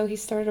 and so he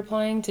started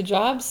applying to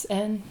jobs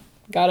and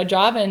got a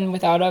job, and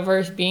without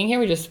ever being here,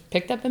 we just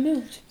picked up and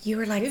moved. You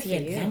were like Good the for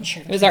you.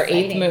 adventure. It was our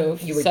 8th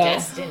move. You were so,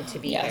 destined to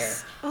be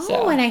yes. Oh,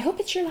 So, and I hope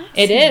it's your last.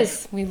 it one.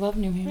 is. We love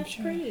New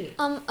Hampshire. great.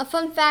 A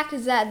fun fact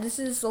is that this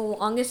is the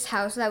longest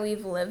house that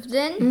we've lived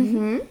in.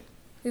 Mm-hmm.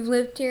 We've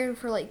lived here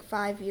for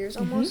 5 years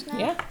almost now.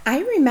 Yeah.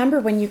 I remember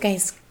when you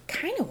guys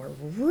kind of were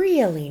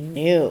really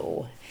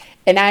new,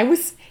 and I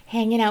was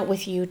hanging out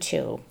with you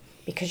two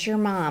because your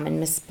mom and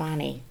Miss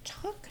Bonnie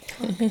talk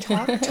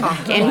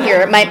in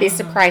here. It might be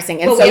surprising,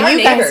 and But so we are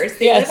you guys. neighbors.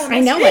 They Yes. live on I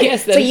my know street. it.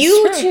 Yes, so that is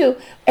you true. two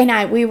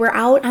and we were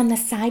out on the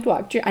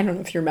sidewalk. I don't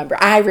know if you remember.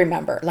 I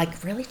remember,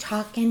 really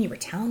talking. You were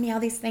telling me all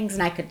these things,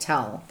 and I could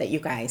tell that you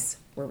guys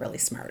were really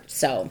smart.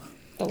 So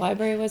The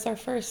library was our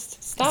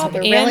first stop.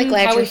 we're really and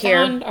glad how you're we here.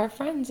 found our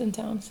friends in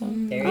town. So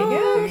There you oh,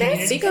 go.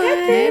 that's Community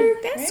good.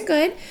 connected, That's right?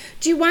 good.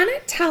 Do you want to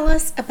tell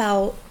us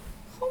about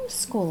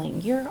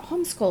homeschooling? You're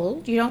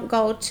homeschooled. You don't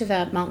go to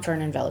the Mount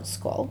Vernon Village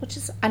School, which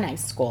is a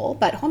nice school,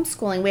 but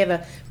homeschooling, we have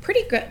a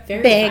pretty good,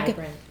 Very big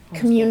vibrant.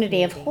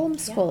 community of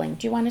homeschooling.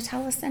 Do you want to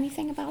tell us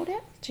anything about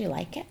it? Do you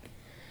like it?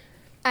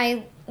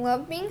 I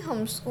love being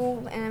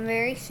homeschooled, and I'm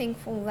very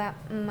thankful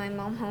that my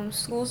mom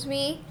homeschools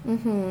me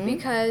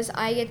because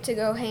I get to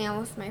go hang out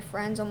with my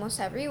friends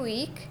almost every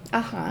week.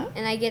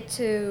 And I get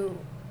to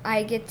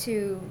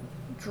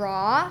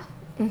draw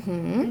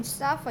and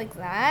stuff like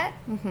that.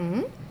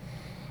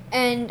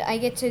 And I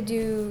get to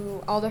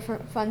do all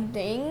different fun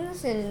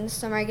things, and in the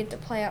summer I get to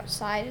play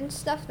outside and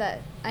stuff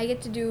that I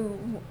get to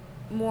do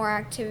more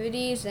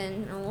activities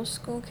than normal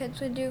school kids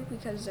would do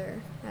because they're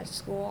at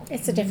school.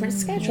 It's a different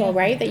schedule,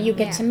 right, that you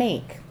get to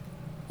make.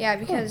 Yeah,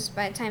 because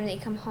by the time they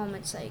come home,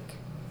 it's like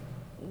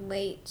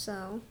late,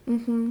 so.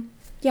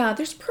 Yeah,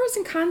 there's pros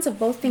and cons of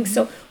both things.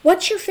 So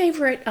what's your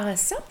favorite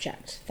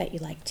subject that you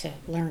like to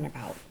learn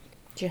about?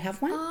 Do you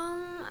have one?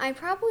 I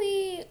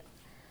probably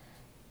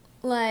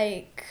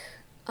like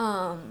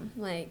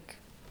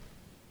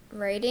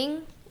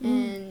writing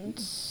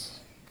and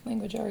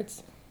language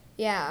arts.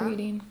 Yeah.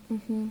 Reading.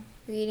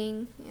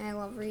 Reading. I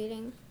love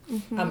reading.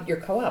 Your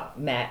co-op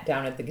met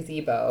down at the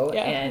gazebo.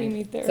 Yeah, and we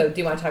meet there. So do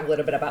you want to talk a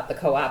little bit about the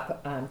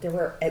co-op? There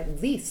were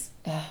at least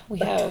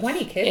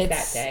 20 kids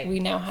that day. We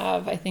now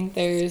have, I think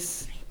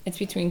it's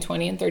between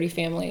 20 and 30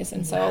 families,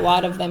 and so a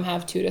lot of them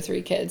have 2 to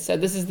 3 kids. So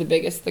this is the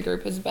biggest the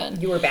group has been.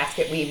 You were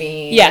basket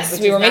weaving. Yes,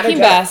 we were making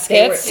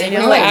baskets. We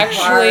were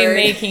actually hard.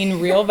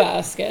 making real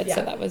baskets,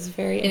 so that was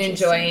very interesting.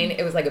 Enjoying.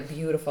 It was like a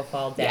beautiful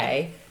fall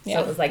day. So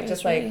it was like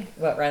like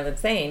what Ryland's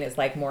saying is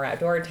like more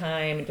outdoor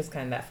time and just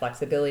kind of that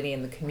flexibility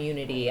in the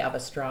community of a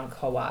strong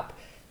co-op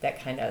that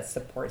kind of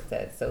supports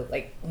it. So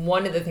like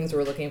one of the things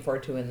we're looking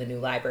forward to in the new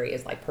library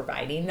is like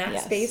providing that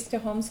space to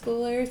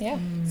homeschoolers. Yeah.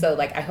 So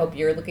like I hope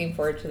you're looking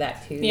forward to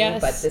that too. Yes.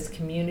 But this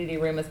community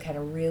room is kind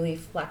of really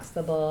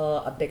flexible,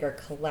 a bigger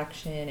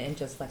collection, and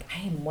just like I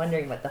am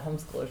wondering what the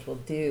homeschoolers will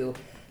do.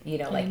 You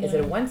know, like, is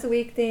it a once a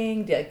week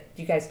thing? Do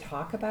you guys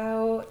talk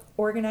about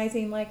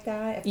organizing like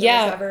that? If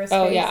there was ever a space?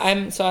 Oh yeah,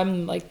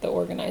 I'm like the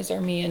organizer.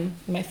 Me and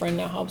my friend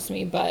now helps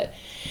me, but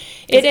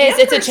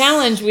it's a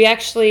challenge. We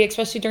actually,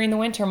 especially during the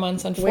winter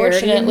months,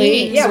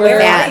 unfortunately, we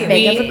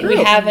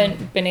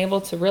haven't been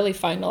able to really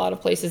find a lot of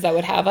places that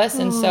would have us,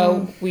 and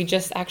so we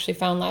just actually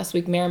found last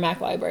week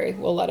Merrimack Library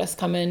will let us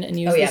come in and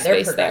use the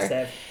space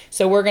there.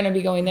 So we're going to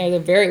be going there.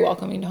 They're very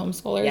welcoming to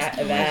homeschoolers.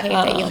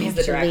 Yeah, she's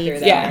the director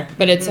there. Yeah,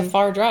 but it's a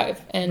far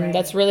drive, and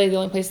that's really the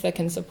only place that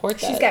can support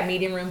that. She's got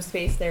meeting room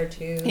space there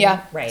too.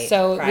 Yeah, right.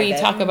 So we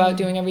talk about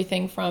doing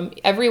everything from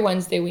every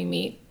Wednesday we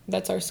meet.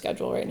 That's our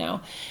schedule right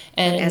now.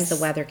 And as the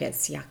weather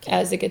gets yucky.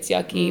 As it gets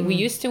yucky. We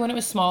used to when it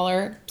was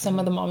smaller. Some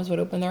of the moms would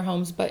open their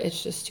homes, but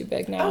it's just too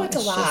big now. Oh, it's a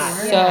lot.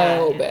 Just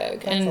so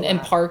big.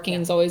 And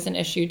parking's always an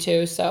issue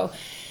too. So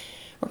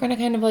we're going to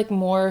kind of like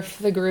morph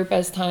the group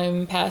as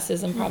time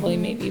passes and probably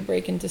maybe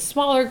break into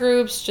smaller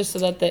groups just so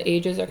that the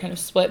ages are kind of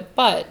split.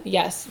 But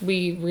yes,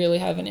 we really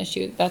have an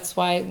issue. That's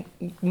why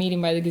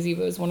meeting by the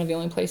gazebo is one of the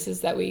only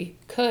places that we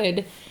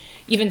could.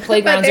 Even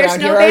playgrounds around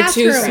here are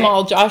too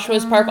small.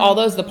 Joshua's Park, all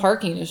those, the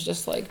parking is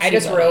just like I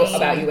just wrote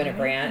about you in a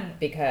grant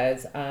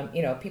because,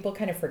 people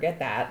kind of forget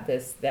that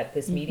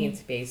this meeting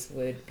space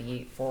would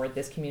be for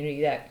this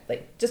community that,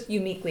 like, just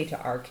uniquely to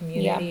our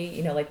community. Yeah.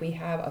 You know, like, we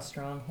have a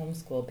strong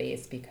homeschool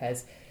base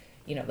because,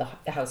 you know,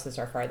 the houses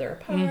are farther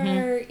apart.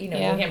 You know,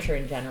 New Hampshire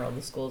in general,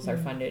 the schools are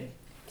funded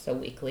so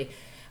weakly.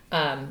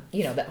 That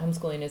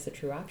homeschooling is a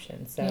true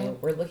option. So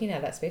we're looking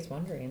at that space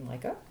wondering,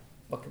 like,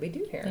 what could we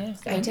do here? Yeah.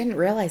 So. I didn't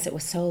realize it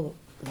was so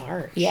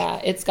large. Yeah,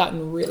 it's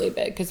gotten really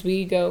big because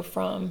we go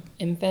from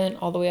infant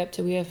all the way up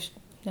to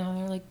now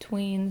they're like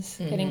tweens,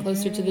 getting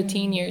closer to the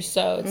teen years.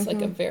 So it's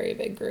like a very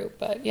big group.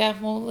 But yeah,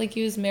 we'll like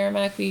use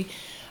Merrimack. We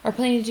are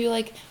planning to do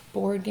like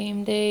board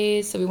game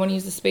days. So we want to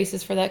use the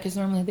spaces for that because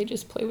normally they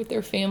just play with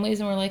their families.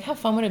 And we're like, how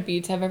fun would it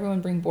be to have everyone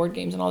bring board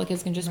games and all the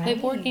kids can just play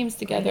board games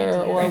together.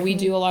 Or we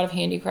do a lot of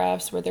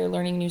handicrafts where they're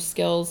learning new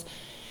skills.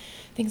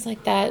 Things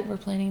like that we're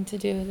planning to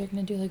do. They're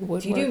going to do like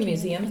woodworking. Do you do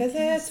museum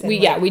visits?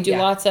 We do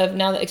lots of,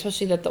 now that,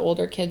 especially that the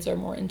older kids are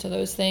more into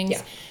those things.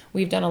 Yeah.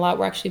 We've done a lot.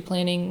 We're actually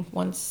planning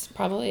once,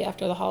 probably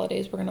after the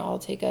holidays, we're going to all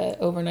take a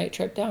overnight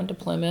trip down to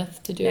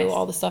Plymouth to do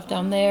all the stuff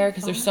down there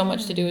because there's so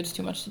much to do. It's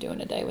too much to do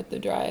in a day with the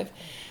drive.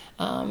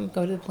 Go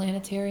to the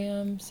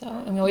planetarium. So,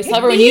 and we always tell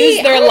everyone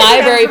use their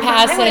library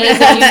passes.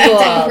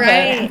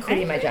 Right. I'm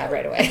quitting my job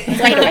right away.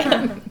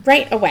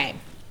 Right away.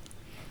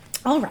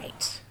 All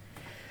right.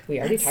 We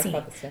already talked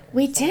about the stickers.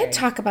 We did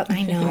talk about.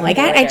 I know.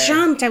 I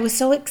jumped. I was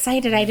so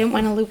excited. I didn't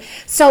want to lose.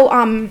 So,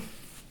 all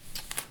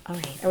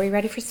right. Are we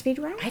ready for speed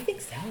round? I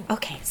think so.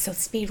 Okay. So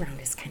speed round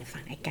is kind of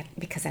fun.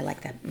 Because I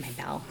like my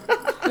bell.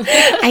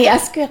 I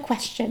ask you a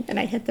question and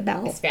I hit the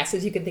bell as fast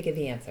as you can think of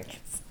the answer.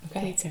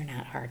 Okay. These are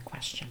not hard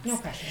questions. No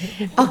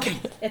pressure. Okay.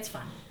 It's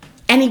fun.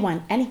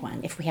 Anyone,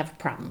 if we have a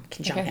problem,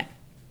 can jump in.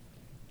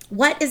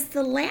 What is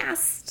the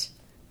last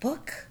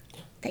book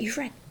that you've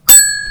read?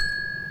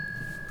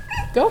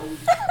 Go.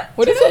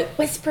 What is it?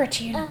 Whisper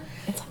to you.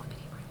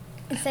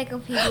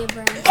 Encyclopedia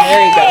Brown.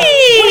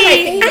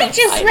 Hey! I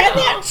just read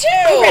that too.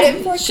 I read it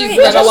before She's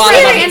read a lot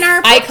of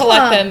them. I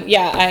collect them.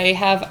 Yeah,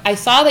 I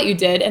saw that you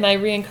did, and I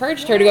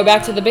re-encouraged her to go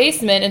back to the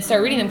basement and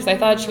start reading them because I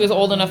thought she was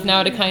old enough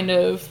now to kind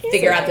of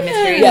figure out the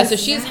mysteries. Yeah, so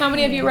how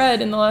many have you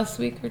read in the last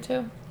week or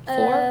two?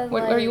 4?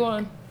 What are you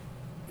on?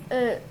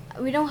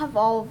 We don't have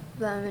all of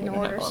them in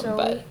order,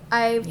 so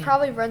I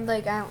probably read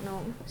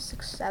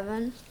 6,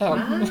 7. Oh,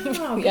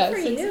 wow, yeah,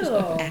 good for you.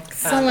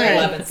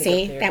 Excellent.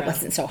 See, that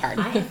wasn't so hard.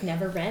 I have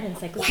never read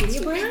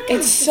Encyclopedia Brown.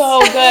 It's so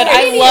good.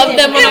 I loved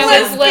them when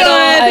I was little.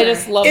 I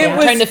just loved them.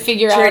 Trying to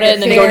figure out it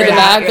and then go to the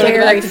back.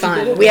 Very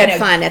fun. We had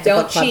fun at the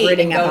book club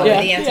reading about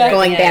it,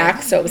 going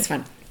back, so it was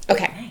fun.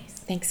 Okay.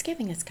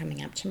 Thanksgiving is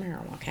coming up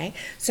tomorrow, okay?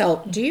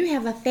 So, do you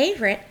have a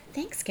favorite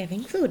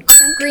Thanksgiving food?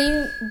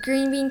 Green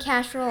bean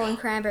casserole and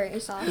cranberry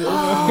sauce.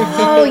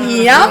 Oh,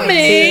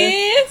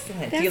 yummy!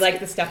 Do you like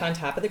the stuff on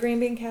top of the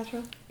green bean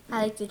casserole?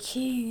 I like the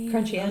cheese.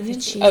 Crunchy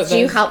onions. Do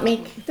you help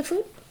make the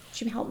food?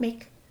 Do you help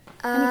make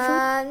any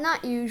food?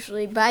 Not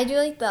usually, but I do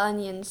like the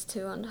onions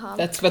too on top.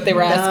 That's what they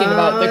were asking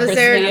about. The crispy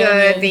Those are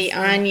good. onions. The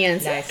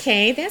onions. Nice.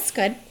 Okay, that's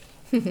good.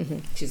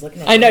 She's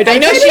looking at I know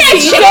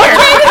she's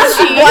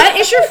What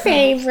is your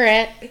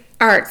favorite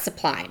art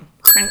supply?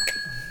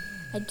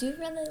 I do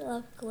really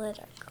love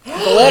glitter.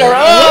 Glitter.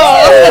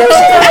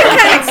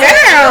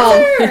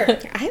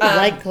 I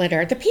like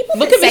glitter. The people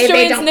Look that at say Miss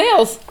they Joanne's don't.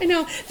 nails. I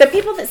know. The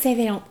people that say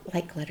they don't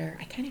like glitter,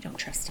 I kind of don't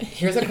trust them.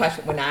 Here's a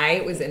question. When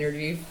I was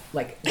interviewed,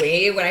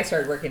 way when I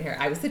started working here,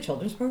 I was the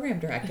children's program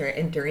director,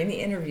 and during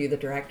the interview, the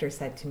director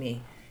said to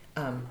me,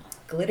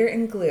 glitter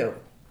and glue, ?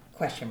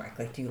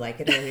 Do you like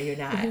it or do you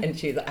not? And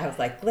I was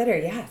like, glitter,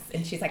 yes.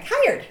 And she's like,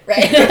 hired,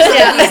 right? You said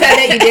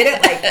that you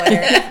didn't like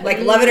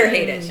glitter, love it or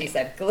hate it. She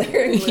said, glitter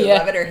and glue,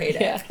 love it or hate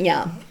it.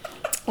 Yeah.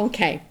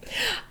 Okay.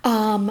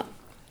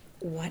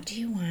 What do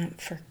you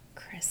want for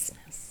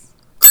Christmas?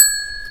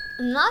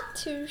 I'm not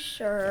too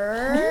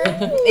sure.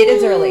 It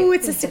is early. Ooh,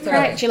 it's a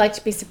surprise. Do you like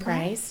to be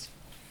surprised?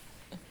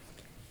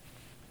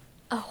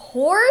 A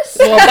horse?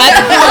 Well,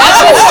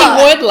 that's what she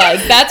would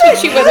like. That's what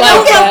she would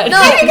like.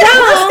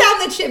 Down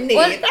the chimney.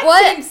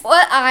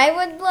 What I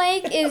would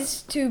like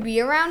is to be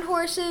around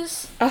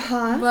horses.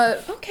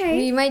 But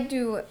we might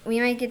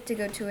get to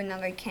go to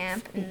another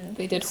camp.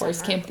 They did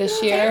horse camp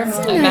this year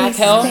at Mac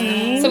Hill.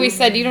 So we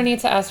said you don't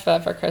need to ask for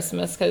that for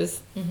Christmas because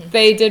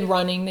they did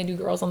running. They do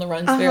Girls on the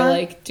Run. So they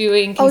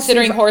were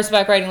considering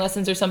horseback riding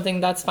lessons or something.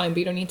 That's fine, but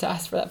you don't need to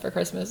ask for that for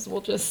Christmas.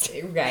 We'll just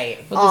get you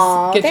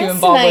involved with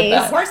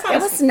that. That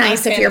was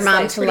nice of your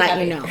mom to let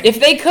you know.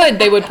 If they could,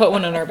 they would put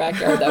one in our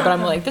backyard though. But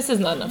I'm like, this is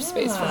not enough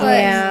space for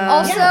me.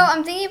 Also,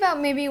 I'm thinking about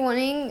maybe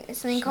wanting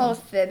something called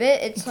a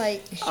Fitbit. It's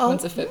like she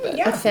wants a Fitbit.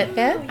 A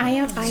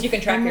Fitbit? You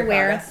can track your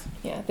progress.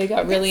 Yeah, they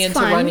got really into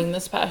running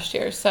this past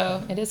year,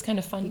 so it is kind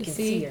of fun to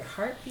see your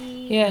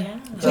heartbeat.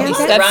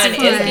 The Run is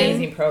an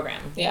amazing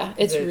program. Yeah,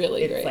 it's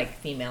really great. It's like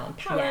female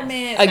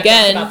empowerment.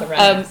 Again,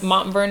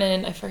 Mont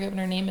Vernon, I forget what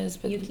her name is,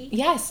 but Yuki?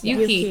 Yes,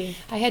 Yuki.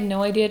 I had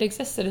no idea it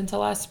existed until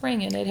last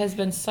spring, and it has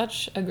been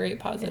such a great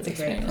positive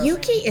experience.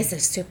 Yuki is a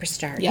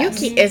superstar.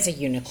 Yes. Yuki is a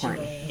unicorn.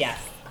 Yes,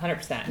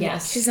 100%.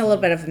 Yes. She's a little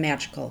bit of a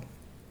magical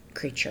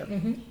creature.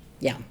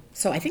 Yeah.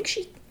 So I think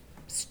she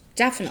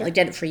definitely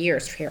did it for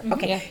years here.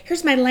 Okay,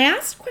 here's my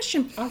last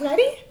question.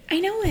 Already? I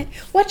know it.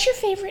 What's your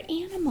favorite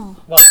animal?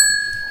 Well,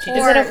 is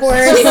it a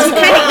horse? You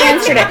kind of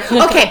answered it.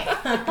 Okay,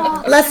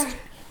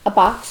 a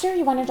boxer?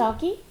 You want a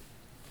doggie?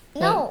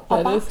 No.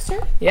 A boxer?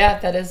 Yeah,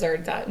 that is our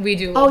dog. We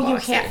do Oh, love you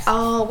boxers. can't.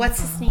 Oh, what's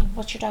his name?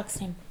 What's your dog's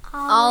name?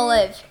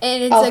 Olive,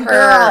 and it's her, a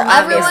girl.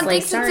 Everyone obviously.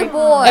 thinks Sorry. it's a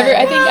boy.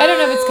 I don't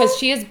know if it's because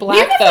she is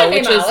black though,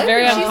 which is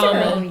very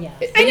uncommon.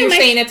 And you're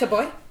saying it's a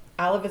boy?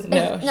 Olive is a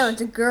boy? No,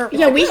 it's a girl.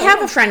 Yeah, we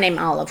have a friend named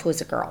Olive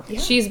who's a girl.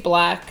 Yeah. She's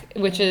black,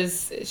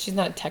 she's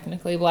not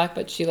technically black,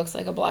 but she looks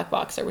like a black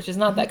boxer, which is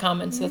not that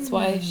common, so that's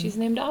why she's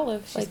named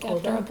Olive,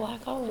 after a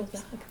black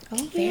olive. Oh,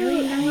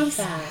 very nice.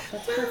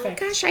 That's perfect.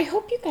 Gosh, I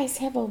hope you guys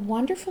have a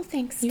wonderful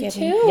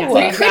Thanksgiving. You too. Yeah,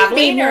 We couldn't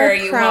be more are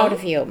you proud home?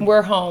 of you.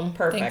 We're home,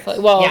 Perfect. thankfully.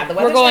 Well, Yeah, the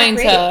weather's we're going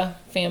not to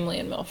family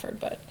in Milford,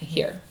 but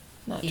here,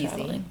 not Easy.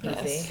 traveling.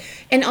 Yes.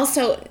 And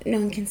also, no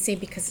one can see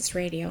because it's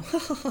radio.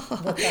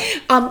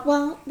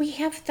 Well, we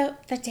have the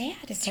dad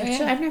is here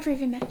too. I've never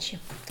even met you.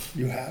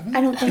 You haven't?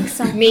 I don't think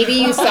so. Maybe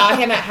you saw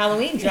him at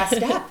Halloween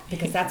dressed up,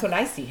 because that's what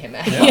I see him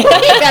at.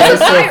 Nice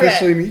to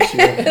officially meet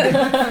you.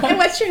 And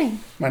what's your name?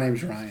 My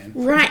name's Ryan.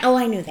 Ryan. Oh,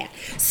 I knew that.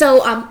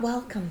 So,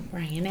 welcome,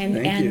 Ryan,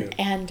 Thank you.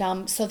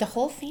 and so the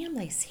whole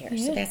family's here.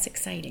 So that's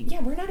exciting. Yeah,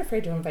 we're not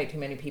afraid to invite too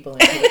many people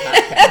into the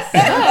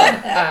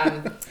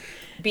podcast.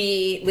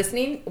 Be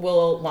listening.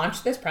 We'll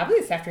launch this probably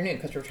this afternoon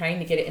because we're trying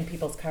to get it in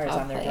people's cars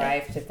on their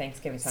drive to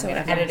Thanksgiving. So I'm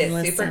going to edit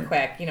it super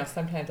quick.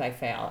 Sometimes I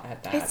fail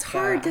at that. It's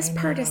hard. This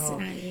part is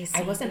not easy.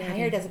 I wasn't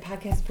hired as a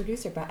podcast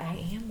producer, but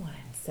I am one.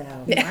 So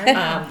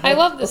I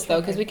love this though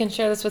because we can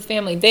share this with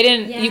family. They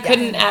didn't. You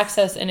couldn't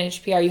access an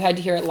HPR. You had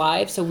to hear it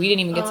live, so we didn't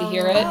even get to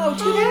hear it.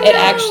 It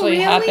actually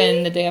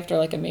happened the day after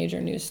a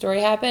major news story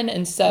happened,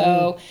 and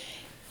so.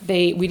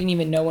 We didn't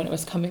even know when it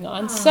was coming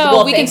on,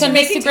 so we can send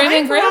this to Grandma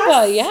and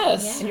Grandpa.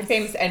 Yes, and you're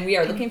famous, and we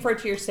are looking forward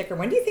to your sticker.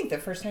 When do you think the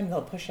first time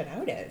they'll push it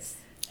out is?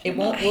 It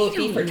won't. Will it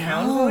be for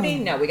town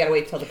voting? No, we got to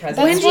wait till the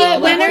president.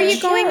 When are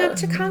you going up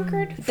to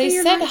Concord? They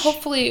said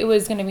hopefully it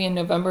was going to be in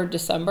November,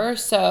 December.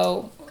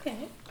 So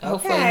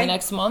hopefully in the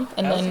next month,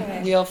 and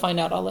then we'll find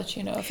out. I'll let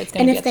you know if it's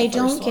going to be. And if they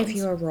don't give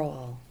you a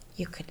roll,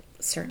 you could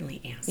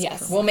certainly ask.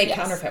 Yes, we'll make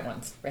counterfeit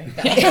ones, right?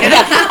 Put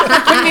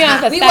me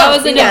on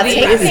 1,000 of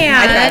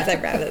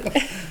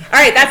these. All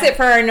right, that's it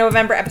for our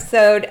November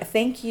episode.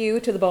 Thank you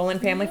to the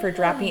Bolin family for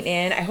dropping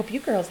in. I hope you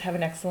girls have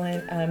an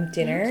excellent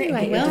dinner and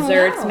get your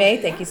desserts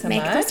made. Thank you so much.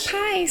 Make those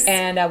pies.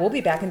 And we'll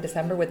be back in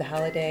December with the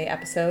holiday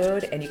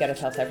episode. And you got to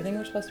tell us everything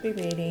we're supposed to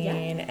be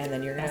reading. And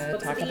then you're going to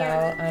talk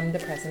about the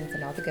presents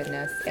and all the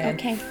goodness.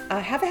 And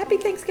have a happy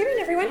Thanksgiving,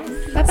 everyone.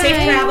 Bye-bye.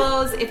 Safe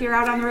travels if you're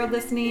out on the road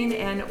listening.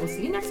 And we'll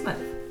see you next month.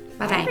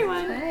 Bye-bye. Bye,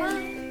 everyone.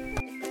 Bye.